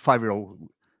 a 5-year-old.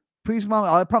 "Please, Mom,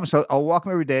 I promise I'll walk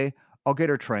him every day. I'll get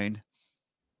her trained."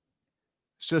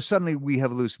 So suddenly we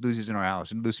have Lucy's in our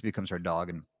house, and Lucy becomes our dog.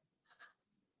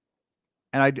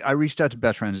 And I reached out to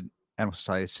Best Friends Animal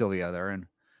Society, Sylvia there,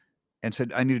 and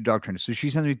said, "I need a dog trainer." So she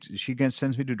sends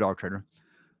me to a dog trainer.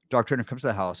 Dog trainer comes to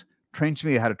the house, trains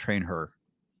me how to train her.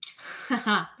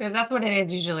 Because that's what it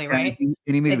is usually, right? And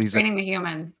immediately he's training the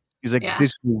humans. He's like,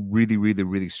 "This is a really, really,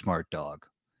 really smart dog."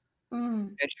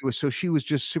 Mm. And she was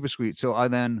just super sweet. So I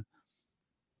then,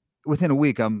 within a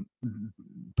week, I'm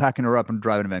packing her up and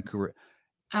driving to Vancouver.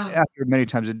 After many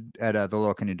times at the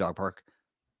Laurel Canyon Dog Park.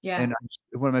 Yeah. And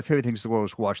one of my favorite things in the world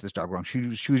was watch this dog run. She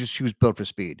was built for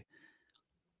speed.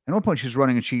 At one point, she was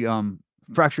running, and she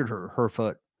fractured her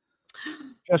foot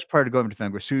just prior to going to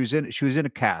Vancouver. So she was in a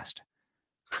cast.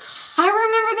 I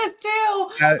remember this too.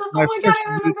 Oh my God,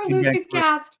 I remember Lucy's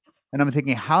cast. And I'm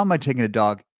thinking, how am I taking a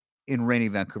dog in rainy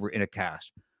Vancouver in a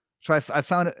cast? So I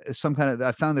found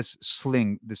this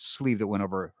sleeve that went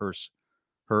over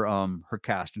her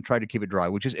cast, and tried to keep it dry,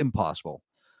 which is impossible.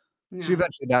 Yeah. So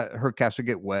eventually her cast would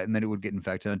get wet, and then it would get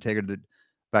infected, and I'd take her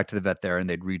back to the vet there, and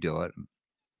they'd redo it.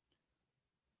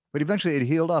 But eventually it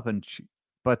healed up,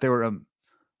 but they were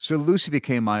so Lucy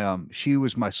became she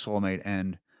was my soulmate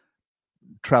and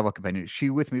travel companion. She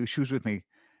was with me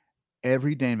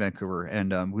every day in Vancouver,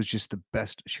 and was just the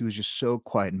best. She was just so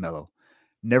quiet and mellow,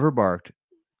 never barked,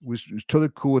 was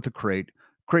totally cool with the crate.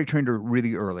 Crate trained her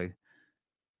really early,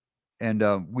 and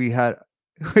we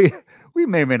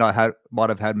may or may not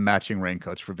have had matching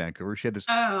raincoats for Vancouver. She had this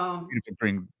beautiful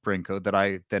green raincoat that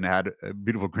I then had a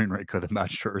beautiful green raincoat that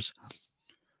matched hers.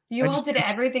 You all did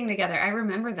everything together. I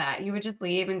remember that. You would just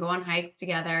leave and go on hikes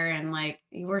together, and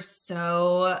you were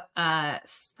so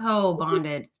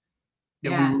bonded.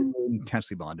 Yeah, we were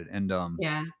intensely bonded, and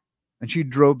yeah. And she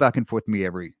drove back and forth with me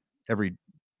every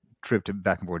trip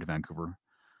back and forth to Vancouver.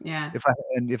 Yeah.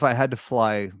 If I had to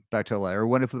fly back to LA, or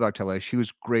when I flew back to LA, she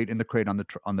was great in the crate on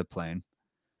the plane.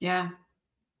 Yeah.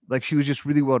 She was just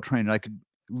really well trained. I could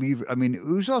leave. I mean, it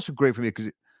was also great for me because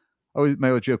my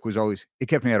old joke was always, it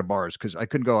kept me out of bars because I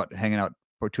couldn't go out hanging out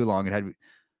for too long. It had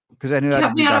because I knew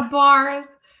kept me out of bars.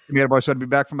 Kept me out of bars, so I'd be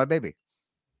back for my baby.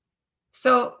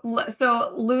 So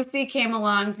Lucy came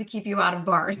along to keep you out of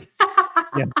bars.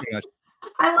 Yeah, pretty much.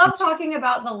 I love talking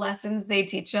about the lessons they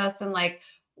teach us, and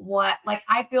what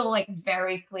I feel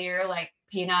very clear,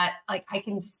 Peanut, I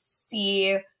can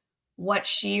see what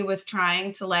she was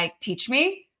trying to like teach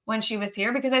me when she was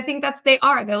here, because I think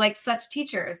they're like such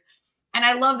teachers. And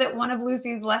I love that one of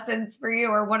Lucy's lessons for you,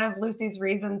 or one of Lucy's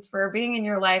reasons for being in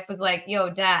your life, was like, yo,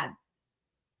 dad,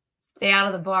 stay out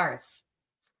of the bars.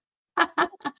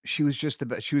 She was just the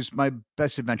best. She was my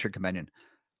best adventure companion.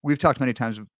 We've talked many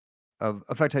times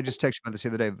in fact, I just texted you about this the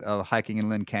other day, of hiking in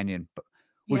Lynn Canyon,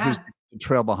 which was Yeah. the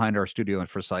trail behind our studio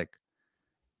for psych,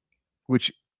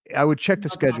 which I would check the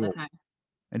Love that all the schedule time.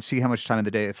 and see how much time in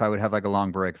the day, if I would have like a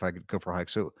long break, if I could go for a hike.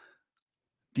 So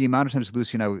the amount of times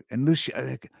Lucy and I would, and Lucy,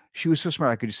 she was so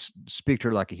smart. I could just speak to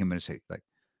her like a human and say, like,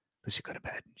 Lucy, go to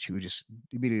bed. She would just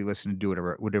immediately listen and do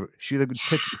whatever. She would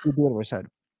do whatever I said.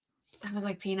 That was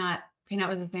like Peanut. Peanut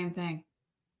was the same thing.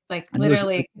 Like And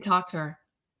literally talk to her.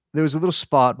 there was a little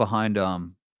spot behind,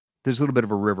 there's a little bit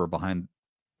of a river behind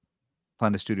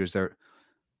the studios there,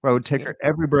 where I would take her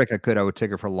every break I could. I would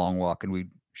take her for a long walk, and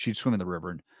she'd swim in the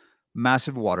river. And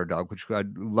massive water dog, which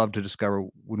I'd love to discover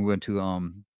when we went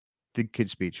to the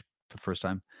kids' beach for the first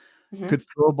time. Could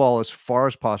throw a ball as far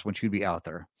as possible when she'd be out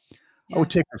there. I would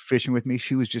take her fishing with me.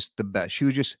 She was just the best. She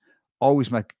was just always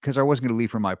because I wasn't going to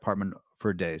leave from my apartment for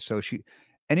a day. So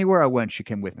anywhere I went, she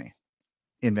came with me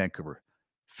in Vancouver,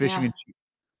 fishing. Yeah.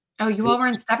 Oh, you all were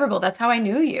inseparable. That's how I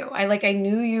knew you. I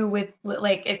knew you with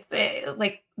like, it's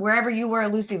like wherever you were,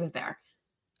 Lucy was there.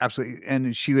 Absolutely.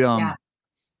 And she would,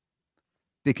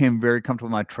 became very comfortable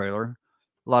in my trailer.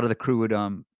 A lot of the crew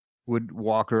would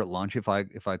walk her at lunch if I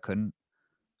couldn't.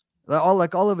 All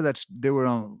over that, there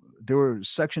were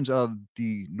sections of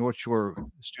the North Shore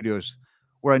studios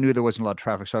where I knew there wasn't a lot of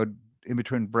traffic. So in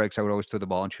between breaks, I would always throw the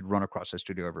ball, and she'd run across the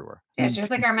studio everywhere. Yeah, she was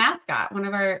like our mascot, one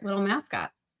of our little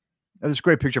mascots. There's a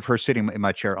great picture of her sitting in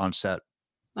my chair on set.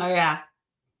 Oh yeah.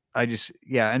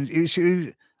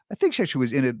 And I think she actually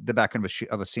was in the background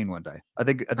of a scene one day. I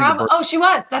think. Oh, she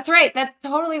was. That's right. That's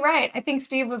totally right. I think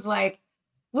Steve was like,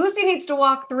 Lucy needs to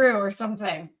walk through or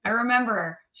something. I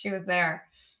remember she was there.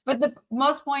 But the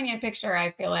most poignant picture,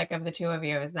 I feel like, of the two of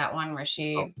you is that one where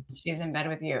she's in bed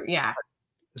with you. Yeah.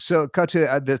 So cut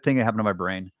to the thing that happened to my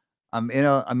brain. I'm in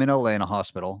LA in a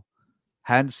hospital.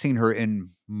 Hadn't seen her in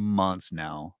months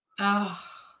now. Oh.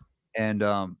 And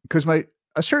because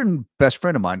a certain best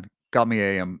friend of mine got me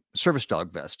a service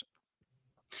dog vest.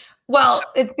 Well,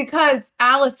 it's because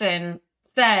Allison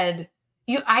said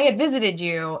I had visited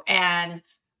you and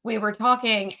we were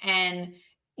talking, and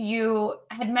you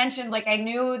had mentioned, like, I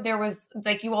knew there was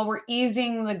like, you all were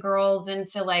easing the girls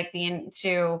into like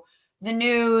into the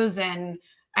news, and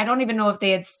I don't even know if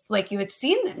they had you had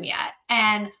seen them yet.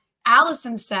 And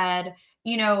Allison said,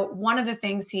 one of the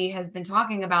things he has been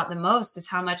talking about the most is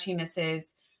how much he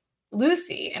misses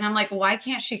Lucy. And I'm like, why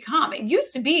can't she come? It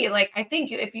used to be like, I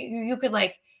think if you could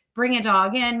like bring a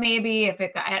dog in, maybe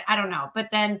I don't know. But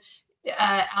then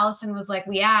Allison was like,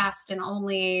 we asked, and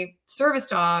only service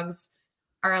dogs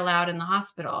are allowed in the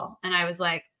hospital. And I was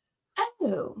like,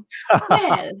 oh,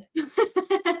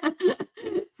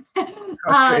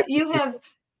 well, you have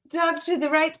talked to the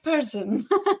right person.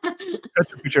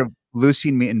 That's a picture of Lucy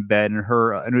and me in bed, and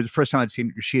her, and it was the first time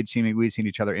she had seen me. We'd seen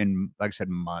each other in, like I said,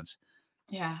 months.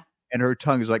 Yeah. And her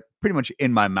tongue is like pretty much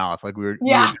in my mouth. Like we were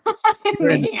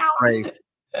making out.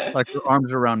 Like her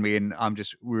arms around me, and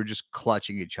we were just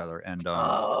clutching each other. And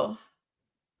oh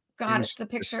God, it's the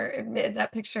picture.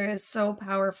 That picture is so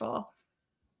powerful.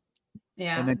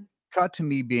 Yeah. And then cut to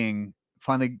me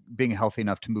finally being healthy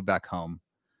enough to move back home.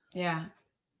 Yeah.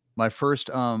 My first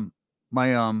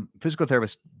my physical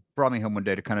therapist brought me home one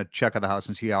day to kind of check out the house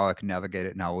and see how I can navigate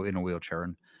it now in a wheelchair.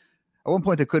 And at one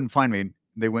point they couldn't find me.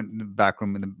 They went in the back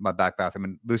room in my back bathroom,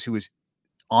 and Lucy was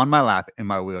on my lap in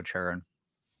my wheelchair. And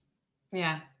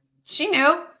yeah, she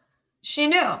knew. And she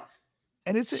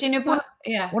knew. One of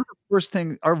the first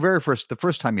things, the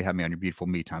first time you had me on your beautiful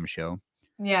Me Time show.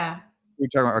 Yeah. We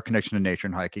talk about our connection to nature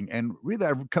and hiking, and really,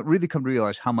 I really come to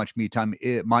realize how much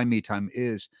my me time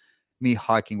is me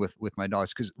hiking with my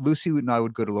dogs. Because Lucy and I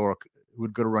would go to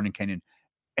Running Canyon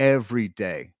every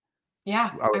day.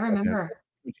 Yeah, I remember.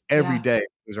 Every day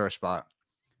was our spot.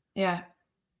 Yeah.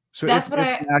 So if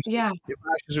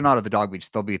ashes are not at the dog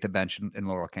beach, they'll be at the bench in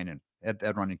Laurel Canyon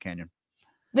at Running Canyon.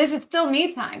 This is still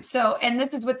me time. So, and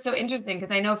this is what's so interesting,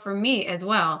 because I know for me as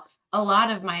well, a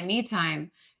lot of my me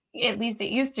time, at least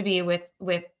it used to be was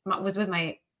with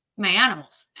my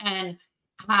animals, and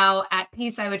how at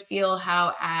peace I would feel,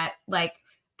 how at like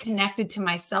connected to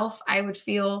myself I would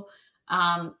feel,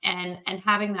 and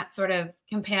having that sort of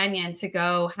companion to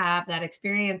go have that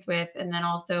experience with, and then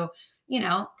also,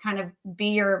 kind of be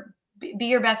your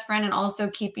best friend and also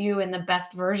keep you in the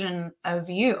best version of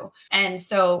you. And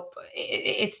so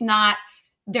it's not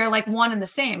they're like one and the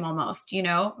same almost,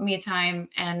 me time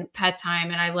and pet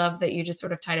time. And I love that you just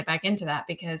sort of tied it back into that,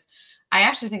 because I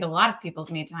actually think a lot of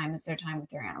people's me time is their time with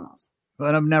their animals.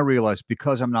 But I've now realized,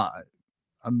 because I'm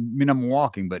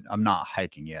walking, but I'm not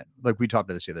hiking yet. Like we talked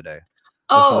about this the other day.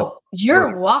 Oh,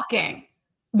 you're walking,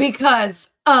 because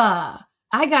I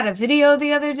got a video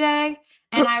the other day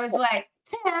and I was like,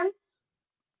 Tim,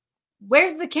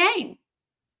 where's the cane?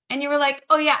 And you were like,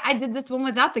 oh yeah, I did this one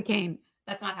without the cane.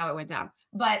 That's not how it went down.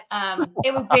 But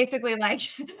it was basically like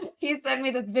he sent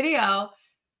me this video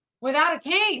without a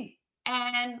cane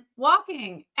and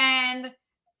walking. And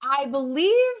I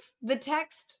believe the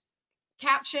text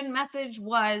caption message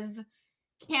was,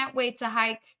 can't wait to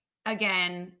hike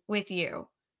again with you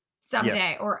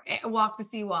someday, Yes. or walk the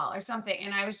seawall or something.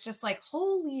 And I was just like,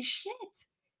 holy shit.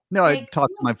 No, I Like,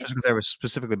 talked to my physical therapist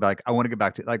specifically about, like, I want to get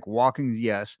back to, like, walking,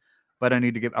 yes, but I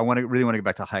really want to get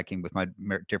back to hiking with my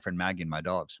dear friend Maggie and my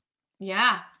dogs.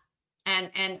 yeah.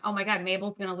 And oh my God,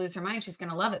 Mabel's going to lose her mind. She's going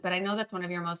to love it. But I know that's one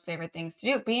of your most favorite things to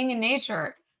do, being in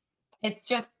nature.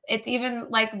 It's even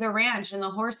like the ranch and the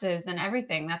horses and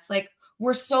everything. That's like,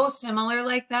 we're so similar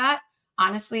like that.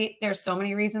 Honestly, there's so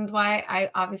many reasons why I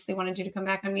obviously wanted you to come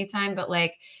back on me time, but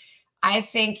like, I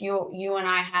think you and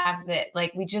I have that,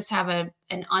 like, we just have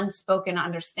an unspoken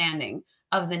understanding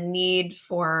of the need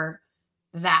for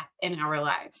that in our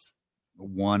lives.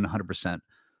 100%.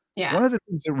 Yeah. One of the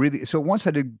things that really, so once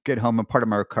I did get home, a part of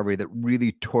my recovery that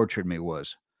really tortured me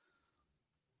was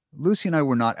Lucy and I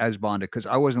were not as bonded because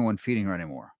I wasn't the one feeding her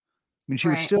anymore. I mean, she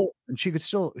was Right. still, and she was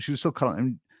still cuddling,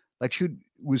 and like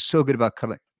was so good about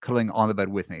cuddling on the bed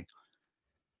with me.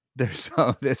 There's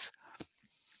this,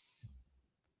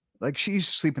 like, she used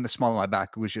to sleep in the small of my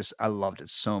back. It was just, I loved it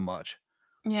so much.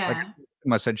 Like Yeah.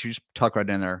 I said, she just tuck right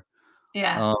in there.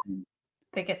 Yeah. Um,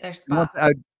 They get their and once spot.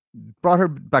 I brought her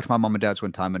back to my mom and dad's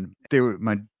one time, and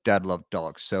my dad loved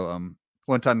dogs. So,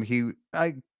 one time I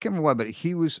can't remember why, but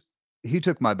he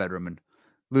took my bedroom, and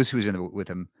Lucy was in there with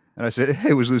him. And I said,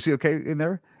 "Hey, was Lucy okay in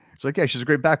there?" It's like, "Yeah, she's a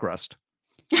great back rest."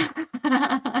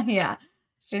 Yeah.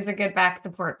 She's a good back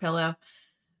support pillow.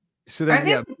 So Are then,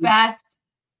 they yeah, the best?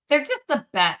 They're just the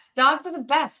best. Dogs are the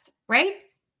best, right?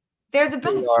 They're the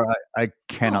they best. are. I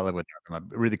cannot Oh. live without them.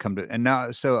 I've really come to, and now,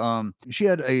 so, she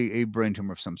had a brain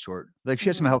tumor of some sort. Like, she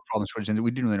had some Mhm. health problems towards the end. We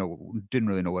didn't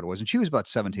really know what it was, and she was about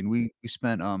 17. We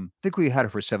spent, I think we had her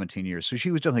for 17 years, so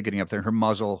she was definitely getting up there. Her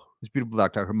muzzle was beautiful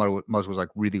black dog. Her muzzle was, like,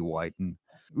 really white, and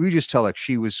we just tell, like,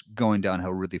 she was going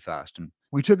downhill really fast. And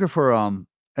we took her for,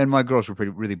 and my girls were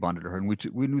really bonded to her, and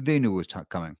they knew it was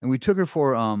coming, and we took her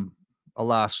for, a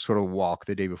last sort of walk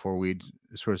the day before we'd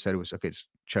sort of said it was, "Okay, let's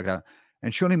check it out."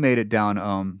 And she only made it down,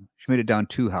 she made it down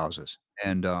 2 houses,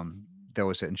 and, that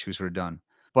was it, and she was sort of done.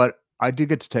 But I did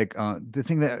get to take, the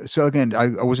thing that, so again, I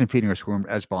wasn't feeding her, so we weren't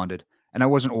as bonded, and I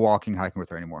wasn't hiking with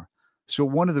her anymore. So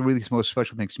one of the really most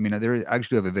special things to me, now I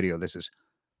actually have a video. This is,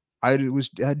 I was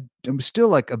still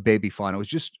like a baby fawn. It was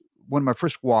just one of my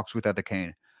first walks without the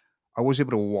cane. I was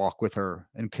able to walk with her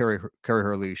and carry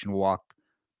her leash and walk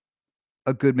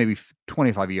a good maybe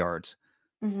 25 yards.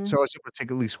 So I Mhm. was able to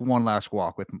take at least one last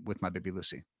walk with my baby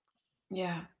Lucy.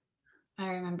 Yeah. I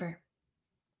remember.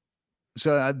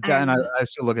 So, I remember. I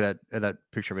still look at that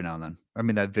picture every now and then. I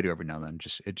mean, that video every now and then.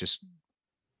 It just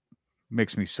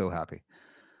makes me so happy.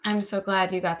 I'm so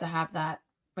glad you got to have that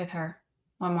with her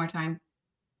one more time.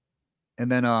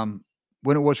 And then,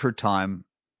 when it was her time,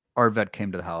 our vet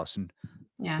came to the house, and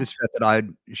Yeah. this vet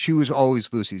that she was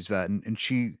always Lucy's vet, and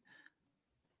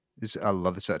I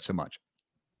love this vet so much.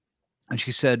 And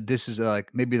she said, "This is,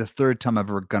 like, maybe the 3rd time I've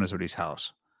ever gone to somebody's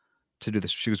house to do this."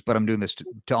 She goes, "But I'm doing this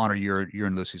to honor your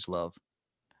and Lucy's love."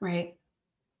 Right.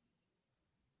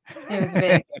 It was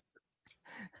big.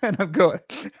 And I'm going,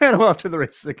 and I'm off to the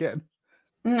races again.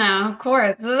 No, of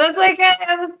course. That's like,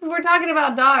 we're talking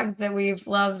about dogs that we've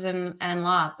loved and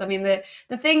lost. I mean,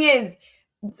 the thing is,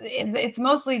 it's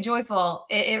mostly joyful.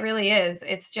 It really is.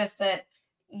 It's just that,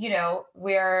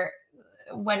 we're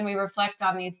when we reflect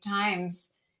on these times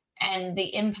and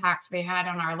the impact they had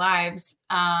on our lives,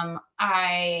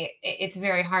 it's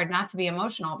very hard not to be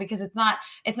emotional, because it's not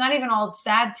even all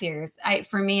sad tears.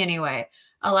 For me anyway,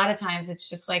 a lot of times it's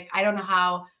just like, I don't know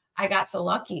how I got so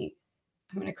lucky.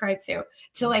 I'm gonna cry too,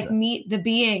 to like So, meet the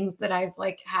beings that I've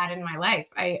like had in my life.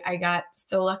 I got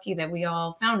so lucky that we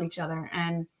all found each other,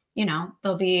 and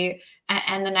there'll be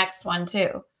and the next one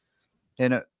too.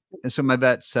 and, and so my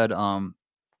vet said, and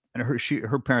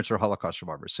her parents are Holocaust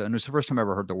survivors. So, and it was the first time I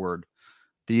ever heard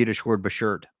the Yiddish word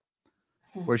 "beshert,"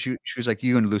 where she was like,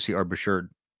 "You and Lucy are beshert,"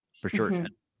 Mhm.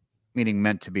 meaning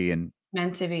meant to be.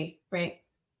 Meant to be, right?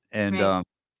 And, Right.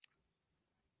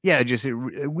 yeah,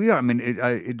 we are. I mean,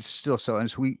 it's still so, and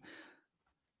so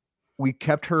we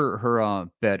kept her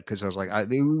bed because I was like,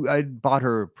 I bought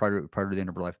her prior to the end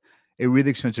of her life a really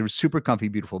expensive, super comfy,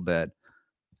 beautiful bed.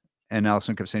 And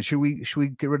Allison kept saying, should we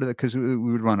get rid of it? Because we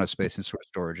would run out of space in sort of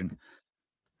storage. And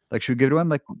like, should we give it away? I'm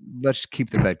like, let's keep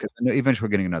the bed because eventually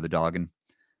we're getting another dog. And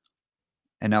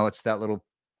now it's that little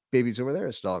babies over there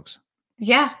as dogs.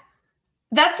 Yeah.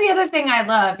 That's the other thing I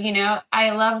love,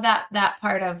 I love that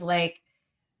part of like,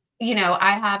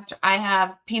 I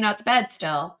have Peanut's bed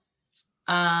still.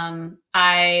 And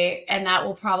that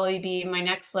will probably be my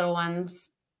next little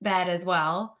one's bed as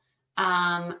well.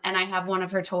 And I have one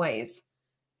of her toys.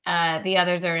 The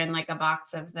others are in like a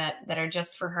box of that are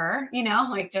just for her,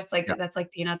 like just like that's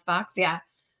like Peanut's box. Yeah.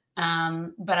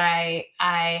 But I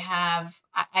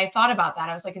thought about that.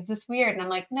 I was like, is this weird? And I'm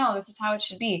like, no, this is how it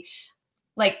should be.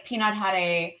 Like Peanut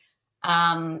had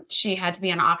she had to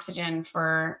be on oxygen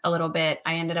for a little bit.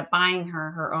 I ended up buying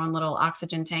her own little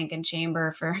oxygen tank and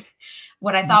chamber for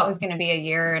what I thought was going to be 1.5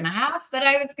 years that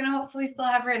I was going to hopefully still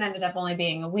have her. It ended up only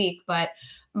being a week, but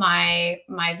my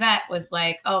vet was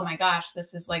like, oh my gosh,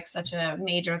 this is like such a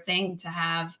major thing to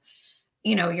have,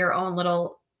 your own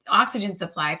little oxygen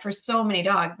supply for so many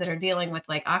dogs that are dealing with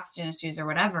like oxygen issues or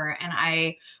whatever. And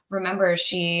I remember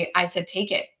I said,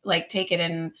 take it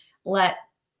and let,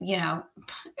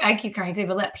 I keep crying too,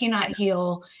 but let Peanut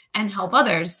heal and help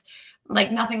others.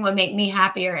 Like nothing would make me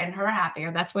happier and her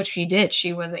happier. That's what she did.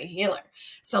 She was a healer.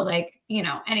 So like,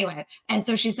 anyway. And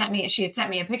so she had sent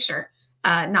me a picture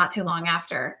not too long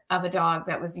after of a dog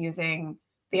that was using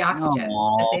the oxygen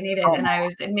that they needed. And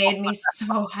it made me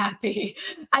so happy.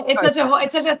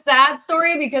 It's such a sad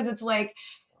story because it's like,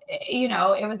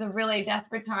 it was a really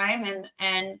desperate time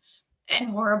and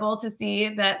horrible to see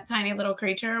that tiny little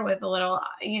creature with a little,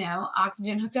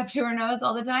 oxygen hooked up to her nose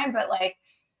all the time. But like,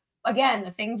 again,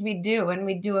 the things we do and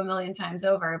we do 1,000,000 times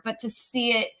over, but to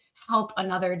see it help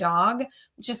another dog,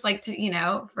 just like to,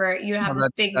 for you to have this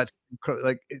big. That's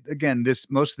like, again,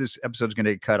 most of this episode is going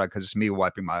to get cut out because it's me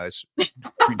wiping my eyes.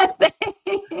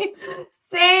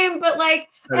 Same, but like,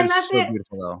 and that's so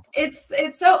beautiful though. It's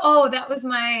so, that was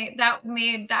my,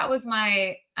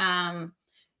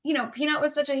 Peanut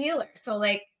was such a healer. So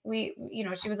like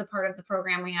she was a part of the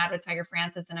program we had with Tiger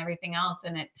Francis and everything else.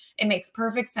 And it makes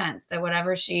perfect sense that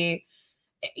whatever she,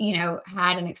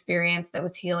 had an experience that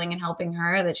was healing and helping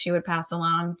her, that she would pass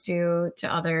along to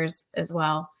others as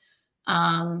well.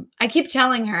 I keep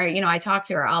telling her, I talk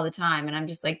to her all the time and I'm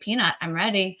just like, Peanut, I'm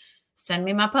ready. Send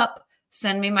me my pup.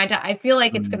 Send me my dog. I feel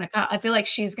like it's going to come. I feel like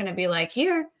she's going to be like,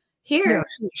 here. Yeah,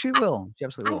 she will. She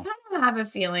absolutely will. I kind of have a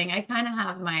feeling. I kind of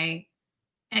have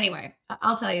anyway,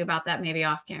 I'll tell you about that maybe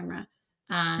off camera.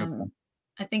 Okay.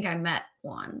 I think I met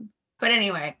one, but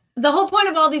anyway, the whole point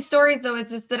of all these stories though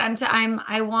is just that I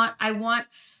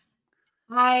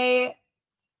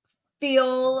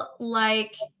feel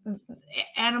like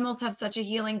animals have such a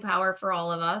healing power for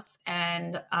all of us.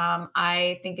 And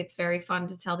I think it's very fun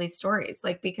to tell these stories,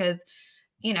 like, because,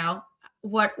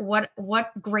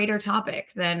 what greater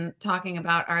topic than talking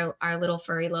about our little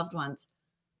furry loved ones?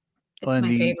 It's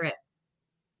my favorite.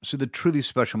 So the truly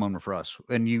special moment for us,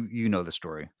 and you know the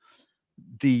story,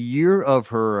 the year of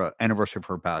her anniversary of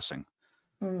her passing.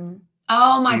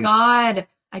 Oh my God.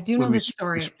 I do know this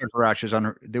story. Her ashes on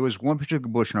her. There was one particular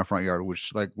bush in our front yard,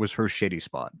 which like was her shady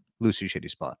spot, Lucy's shady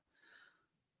spot.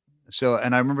 So,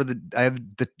 and I remember I have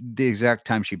the exact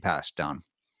time she passed down.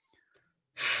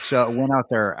 So I went out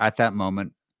there at that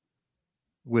moment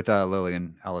with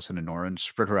Lillian, Allison, and Nora, and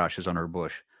spread her ashes on her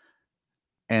bush.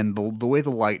 And the way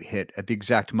the light hit at the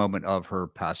exact moment of her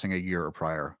passing a year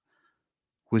prior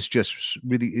was just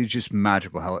really, it's just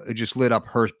magical how it just lit up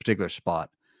her particular spot.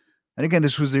 And again,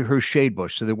 this was her shade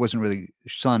bush, so there wasn't really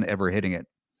sun ever hitting it.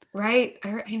 Right.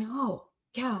 I know.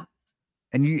 Yeah.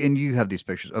 And you have these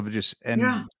pictures of it just, and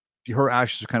her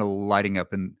ashes are kind of lighting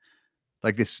up, and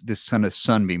like this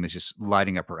sunbeam is just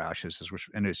lighting up her ashes,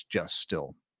 and it's just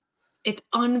still. It's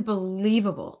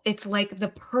unbelievable. It's like the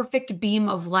perfect beam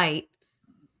of light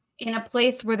in a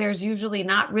place where there's usually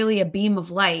not really a beam of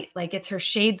light. Like it's her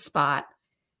shade spot.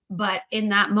 But in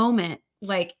that moment,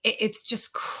 like it's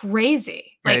just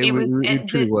crazy. Like it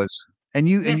truly was. And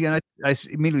I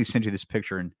immediately sent you this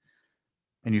picture and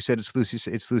you said it's Lucy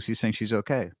saying she's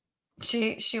okay.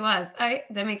 She was.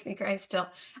 That makes me cry still.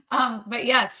 But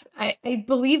yes, I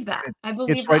believe that. I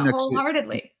believe right that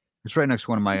wholeheartedly. It's right next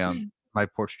to one of my my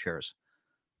porch chairs.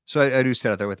 So I do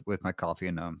sit out there with my coffee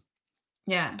and talk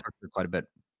to her quite a bit.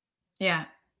 Yeah.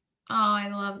 Oh, I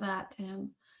love that,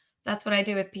 Tim. That's what I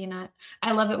do with Peanut.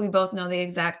 I love that we both know the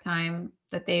exact time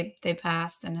that they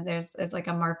passed, and there's like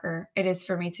a marker. It is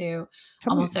for me too.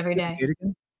 Almost every day. The date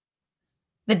again?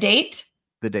 The date?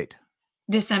 The date.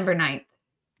 December 9th.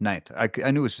 9th.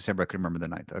 I knew it was December. I couldn't remember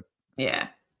the 9th. Yeah.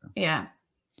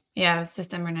 It was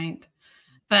December 9th.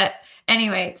 But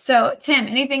anyway, so Tim,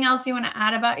 anything else you want to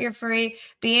add about your furry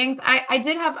beings? I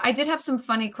did have some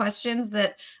funny questions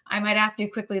that I might ask you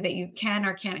quickly that you can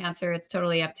or can't answer. It's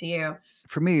totally up to you.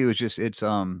 For me, it was just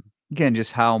again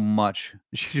just how much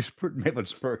she just Mabel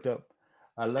just perked up.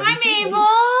 I love Hi, you, Mabel.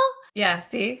 Yeah,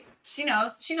 see, she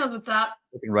knows what's up.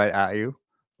 looking right at you.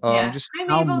 Just Hi,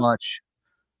 how Mabel. much.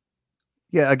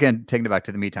 Yeah, again, taking it back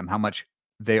to the me time, how much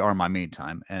they are my me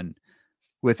time, and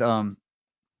with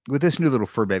this new little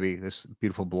fur baby, this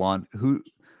beautiful blonde,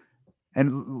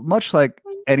 much like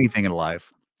anything in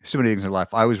life, so many things in life,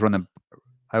 I always run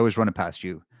it past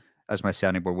you as my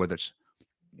sounding board. Whether it's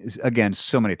again,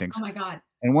 so many things. Oh my God!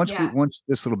 And once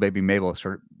this little baby Mabel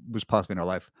was possibly in our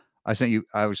life, I sent you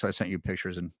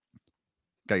pictures and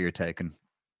got your take, and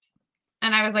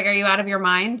I was like, "Are you out of your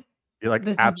mind?" You're like,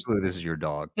 absolutely, this is your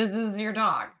dog. This is your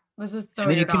dog. This is so and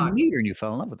then your you can dog. meet her and you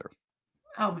fell in love with her.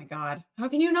 Oh my God! How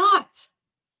can you not?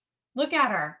 Look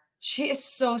at her. She is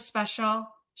so special.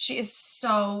 She is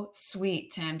so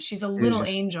sweet, Tim. She's a little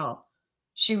angel.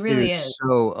 She really is.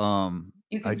 So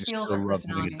you can I just feel so her love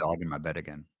having a personality. dog in my bed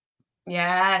again.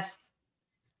 Yes.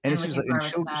 And I'm it's just looking like,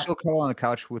 and forward to that. she'll cuddle on the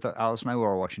couch with Alice and I while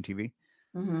we're watching TV.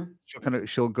 Mm-hmm.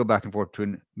 She'll go back and forth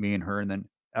between me and her, and then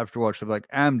afterwards she'll be like,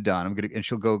 "I'm done. And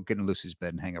she'll go get in Lucy's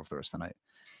bed and hang out for the rest of the night."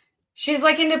 She's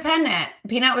like independent.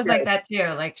 Peanut was like that too.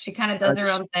 Like she kind of does her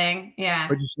own thing. Yeah.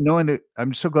 But just knowing that,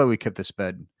 I'm so glad we kept this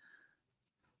bed.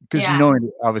 Because knowing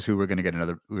that obviously we're gonna get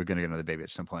another baby at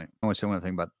some point. I want to say one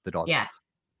thing about the dog. Yes.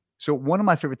 So one of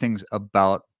my favorite things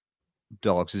about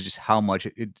dogs is just how much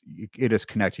it has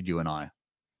connected you and I.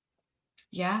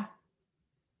 Yeah.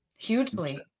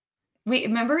 Hugely. We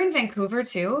remember in Vancouver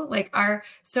too, like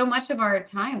so much of our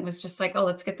time was just like, oh,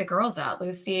 let's get the girls out,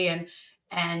 Lucy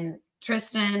and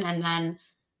Tristan, and then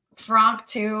Franck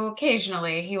too.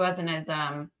 Occasionally, he wasn't as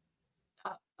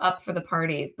up for the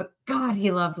parties, but God, he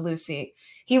loved Lucy.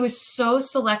 He was so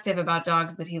selective about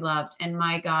dogs that he loved, and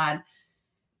my God,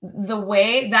 the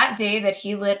way that day that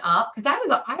he lit up, because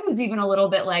I was even a little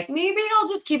bit like, maybe I'll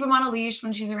just keep him on a leash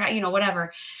when she's around,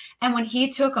 whatever. And when he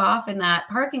took off in that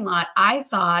parking lot, I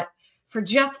thought for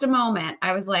just a moment,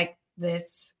 I was like,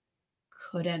 this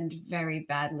could end very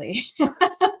badly.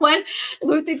 When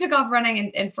Lucy took off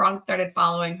running and Franck started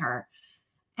following her.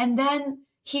 And then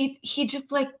he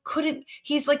just like couldn't,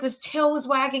 he's like, his tail was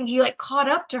wagging. He like caught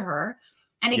up to her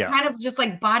and he kind of just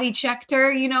like body checked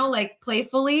her, like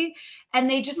playfully. And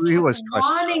they just kept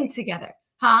running together.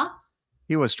 Huh?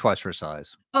 He was twice her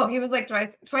size. Oh, he was like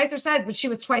twice her size, but she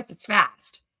was twice as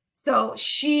fast. So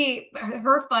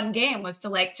her fun game was to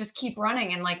like just keep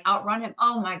running and like outrun him.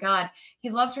 Oh my God.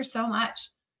 He loved her so much.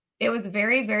 It was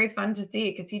very, very fun to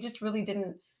see because he just really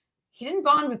didn't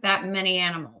bond with that many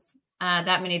animals,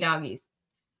 that many doggies.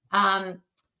 But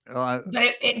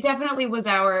it definitely was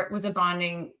a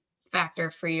bonding factor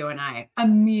for you and I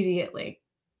immediately,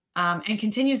 and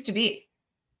continues to be.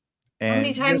 How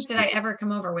many times did I ever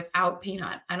come over without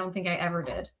Peanut? I don't think I ever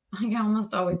did. I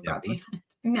almost always brought Peanut.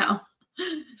 No. So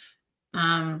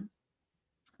I'm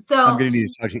going to need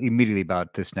to talk to you immediately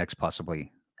about this next,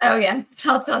 possibly. Oh yeah,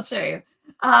 I'll show you.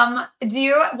 Do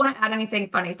you want to add anything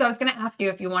funny? So I was going to ask you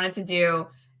if you wanted to do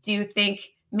you think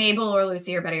Mabel or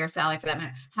Lucy or Betty or Sally for that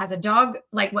matter has a dog,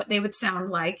 like what they would sound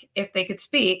like if they could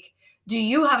speak? Do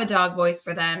you have a dog voice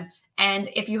for them? And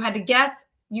if you had to guess,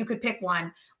 you could pick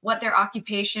one, what their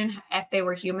occupation, if they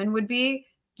were human, would be.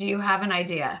 Do you have an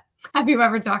idea? Have you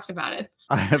ever talked about it?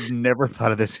 I have never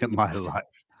thought of this in my life.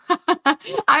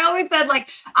 I always said, like,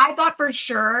 I thought for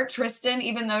sure Tristan,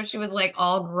 even though she was like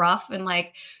all gruff and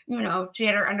like, she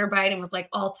had her underbite and was like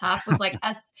all tough, was like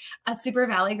a super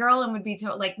Valley girl and would be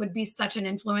such an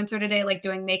influencer today, like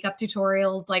doing makeup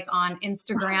tutorials like on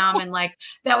Instagram and like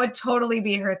that would totally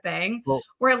be her thing. Well,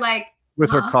 where like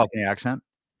with her Cockney accent.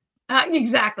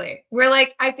 Exactly. Where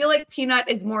like I feel like Peanut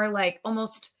is more like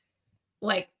almost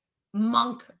like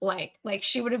monk like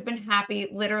she would have been happy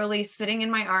literally sitting in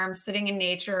my arms, sitting in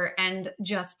nature and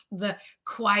just the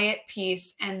quiet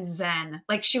peace and zen.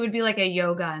 Like she would be like a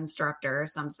yoga instructor or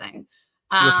something.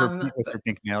 With her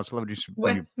pink nails. With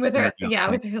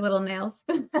her little nails.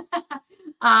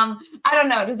 I don't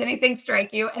know. Does anything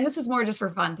strike you? And this is more just for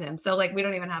fun, Tim. So like we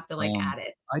don't even have to like add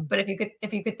it. But if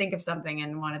you could think of something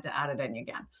and wanted to add it in, you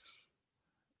can.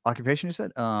 Occupation, you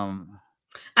said?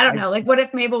 I don't know. Like, what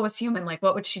if Mabel was human? Like,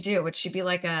 what would she do? Would she be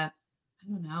like I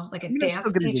don't know, like a dance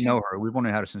still getting teacher? to know her. We've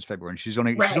only had her since February, and she's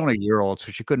only a year old,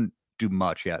 so she couldn't do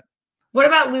much yet. What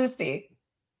about Lucy?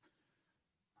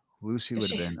 Lucy would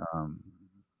have been.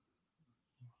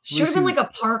 Should have been like a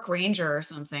park ranger or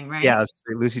something, right? Yeah,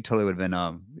 Lucy totally would have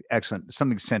been excellent.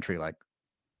 Something sentry like.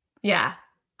 Yeah,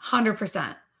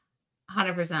 100%.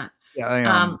 100%.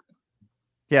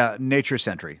 Yeah, nature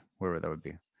sentry, wherever that would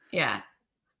be. Yeah.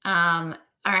 All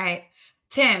right.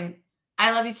 Tim,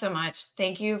 I love you so much.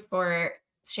 Thank you for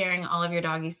sharing all of your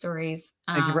doggy stories.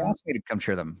 Thank you for asking me to come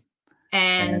share them.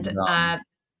 And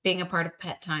being a part of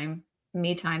pet time,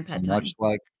 me time, pet time. Much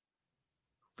like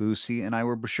Lucy and I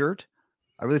were Bashert,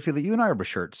 I really feel that you and I are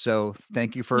Bashert. So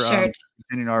thank you for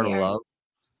continuing our love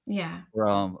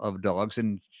of dogs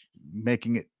and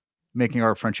making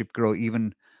our friendship grow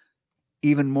even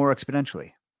more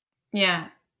exponentially. Yeah.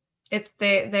 It's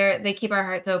they keep our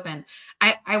hearts open.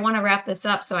 I want to wrap this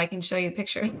up so I can show you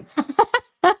pictures.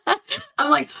 I'm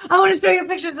like, I want to show you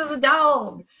pictures of the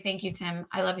dog. Thank you, Tim.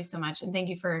 I love you so much. And thank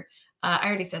you for, I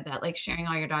already said that, like sharing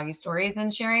all your doggy stories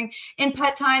and sharing in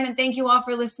pet time. And thank you all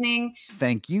for listening.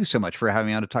 Thank you so much for having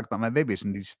me on to talk about my babies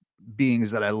and these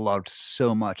beings that I loved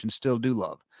so much and still do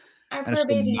love. Our fur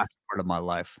babies. That's part of my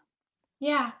life.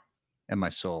 Yeah. And my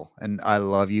soul. And I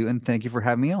love you. And thank you for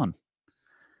having me on.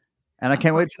 And I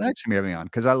can't wait for the next time you have me on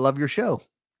because I love your show.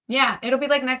 Yeah. It'll be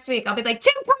like next week. I'll be like,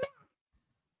 Tim, come back.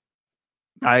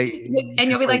 And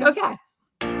you'll be like, okay.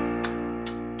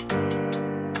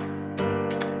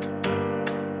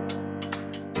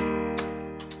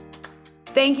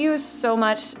 Thank you so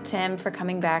much, Tim, for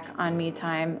coming back on Me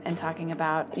Time and talking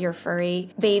about your furry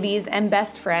babies and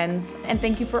best friends. And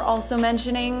thank you for also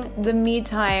mentioning the Me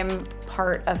Time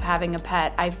part of having a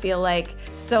pet. I feel like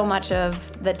so much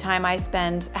of the time I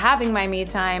spend having my me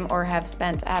time or have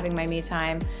spent having my me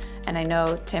time, and I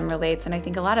know Tim relates, and I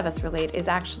think a lot of us relate, is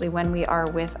actually when we are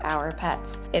with our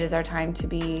pets. It is our time to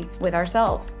be with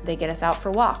ourselves. They get us out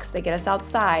for walks. They get us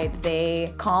outside.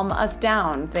 They calm us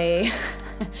down. They,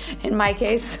 in my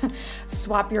case,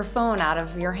 swap your phone out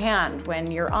of your hand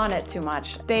when you're on it too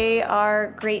much. They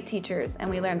are great teachers, and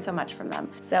we learn so much from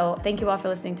them. So thank you all for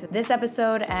listening to this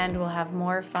episode, and we'll have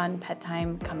more fun pet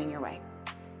time coming your way.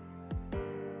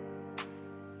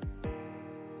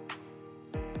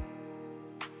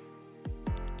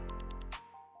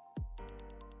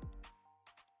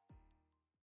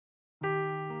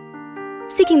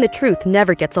 Seeking the truth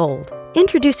never gets old.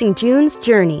 Introducing June's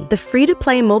Journey, the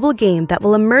free-to-play mobile game that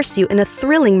will immerse you in a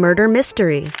thrilling murder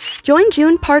mystery. Join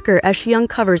June Parker as she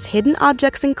uncovers hidden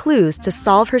objects and clues to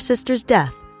solve her sister's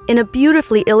death in a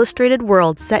beautifully illustrated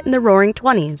world set in the Roaring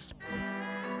 20s.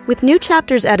 With new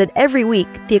chapters added every week,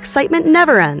 the excitement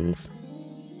never ends.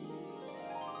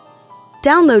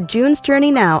 Download June's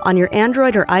Journey now on your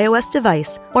Android or iOS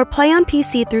device or play on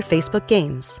PC through Facebook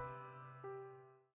Games.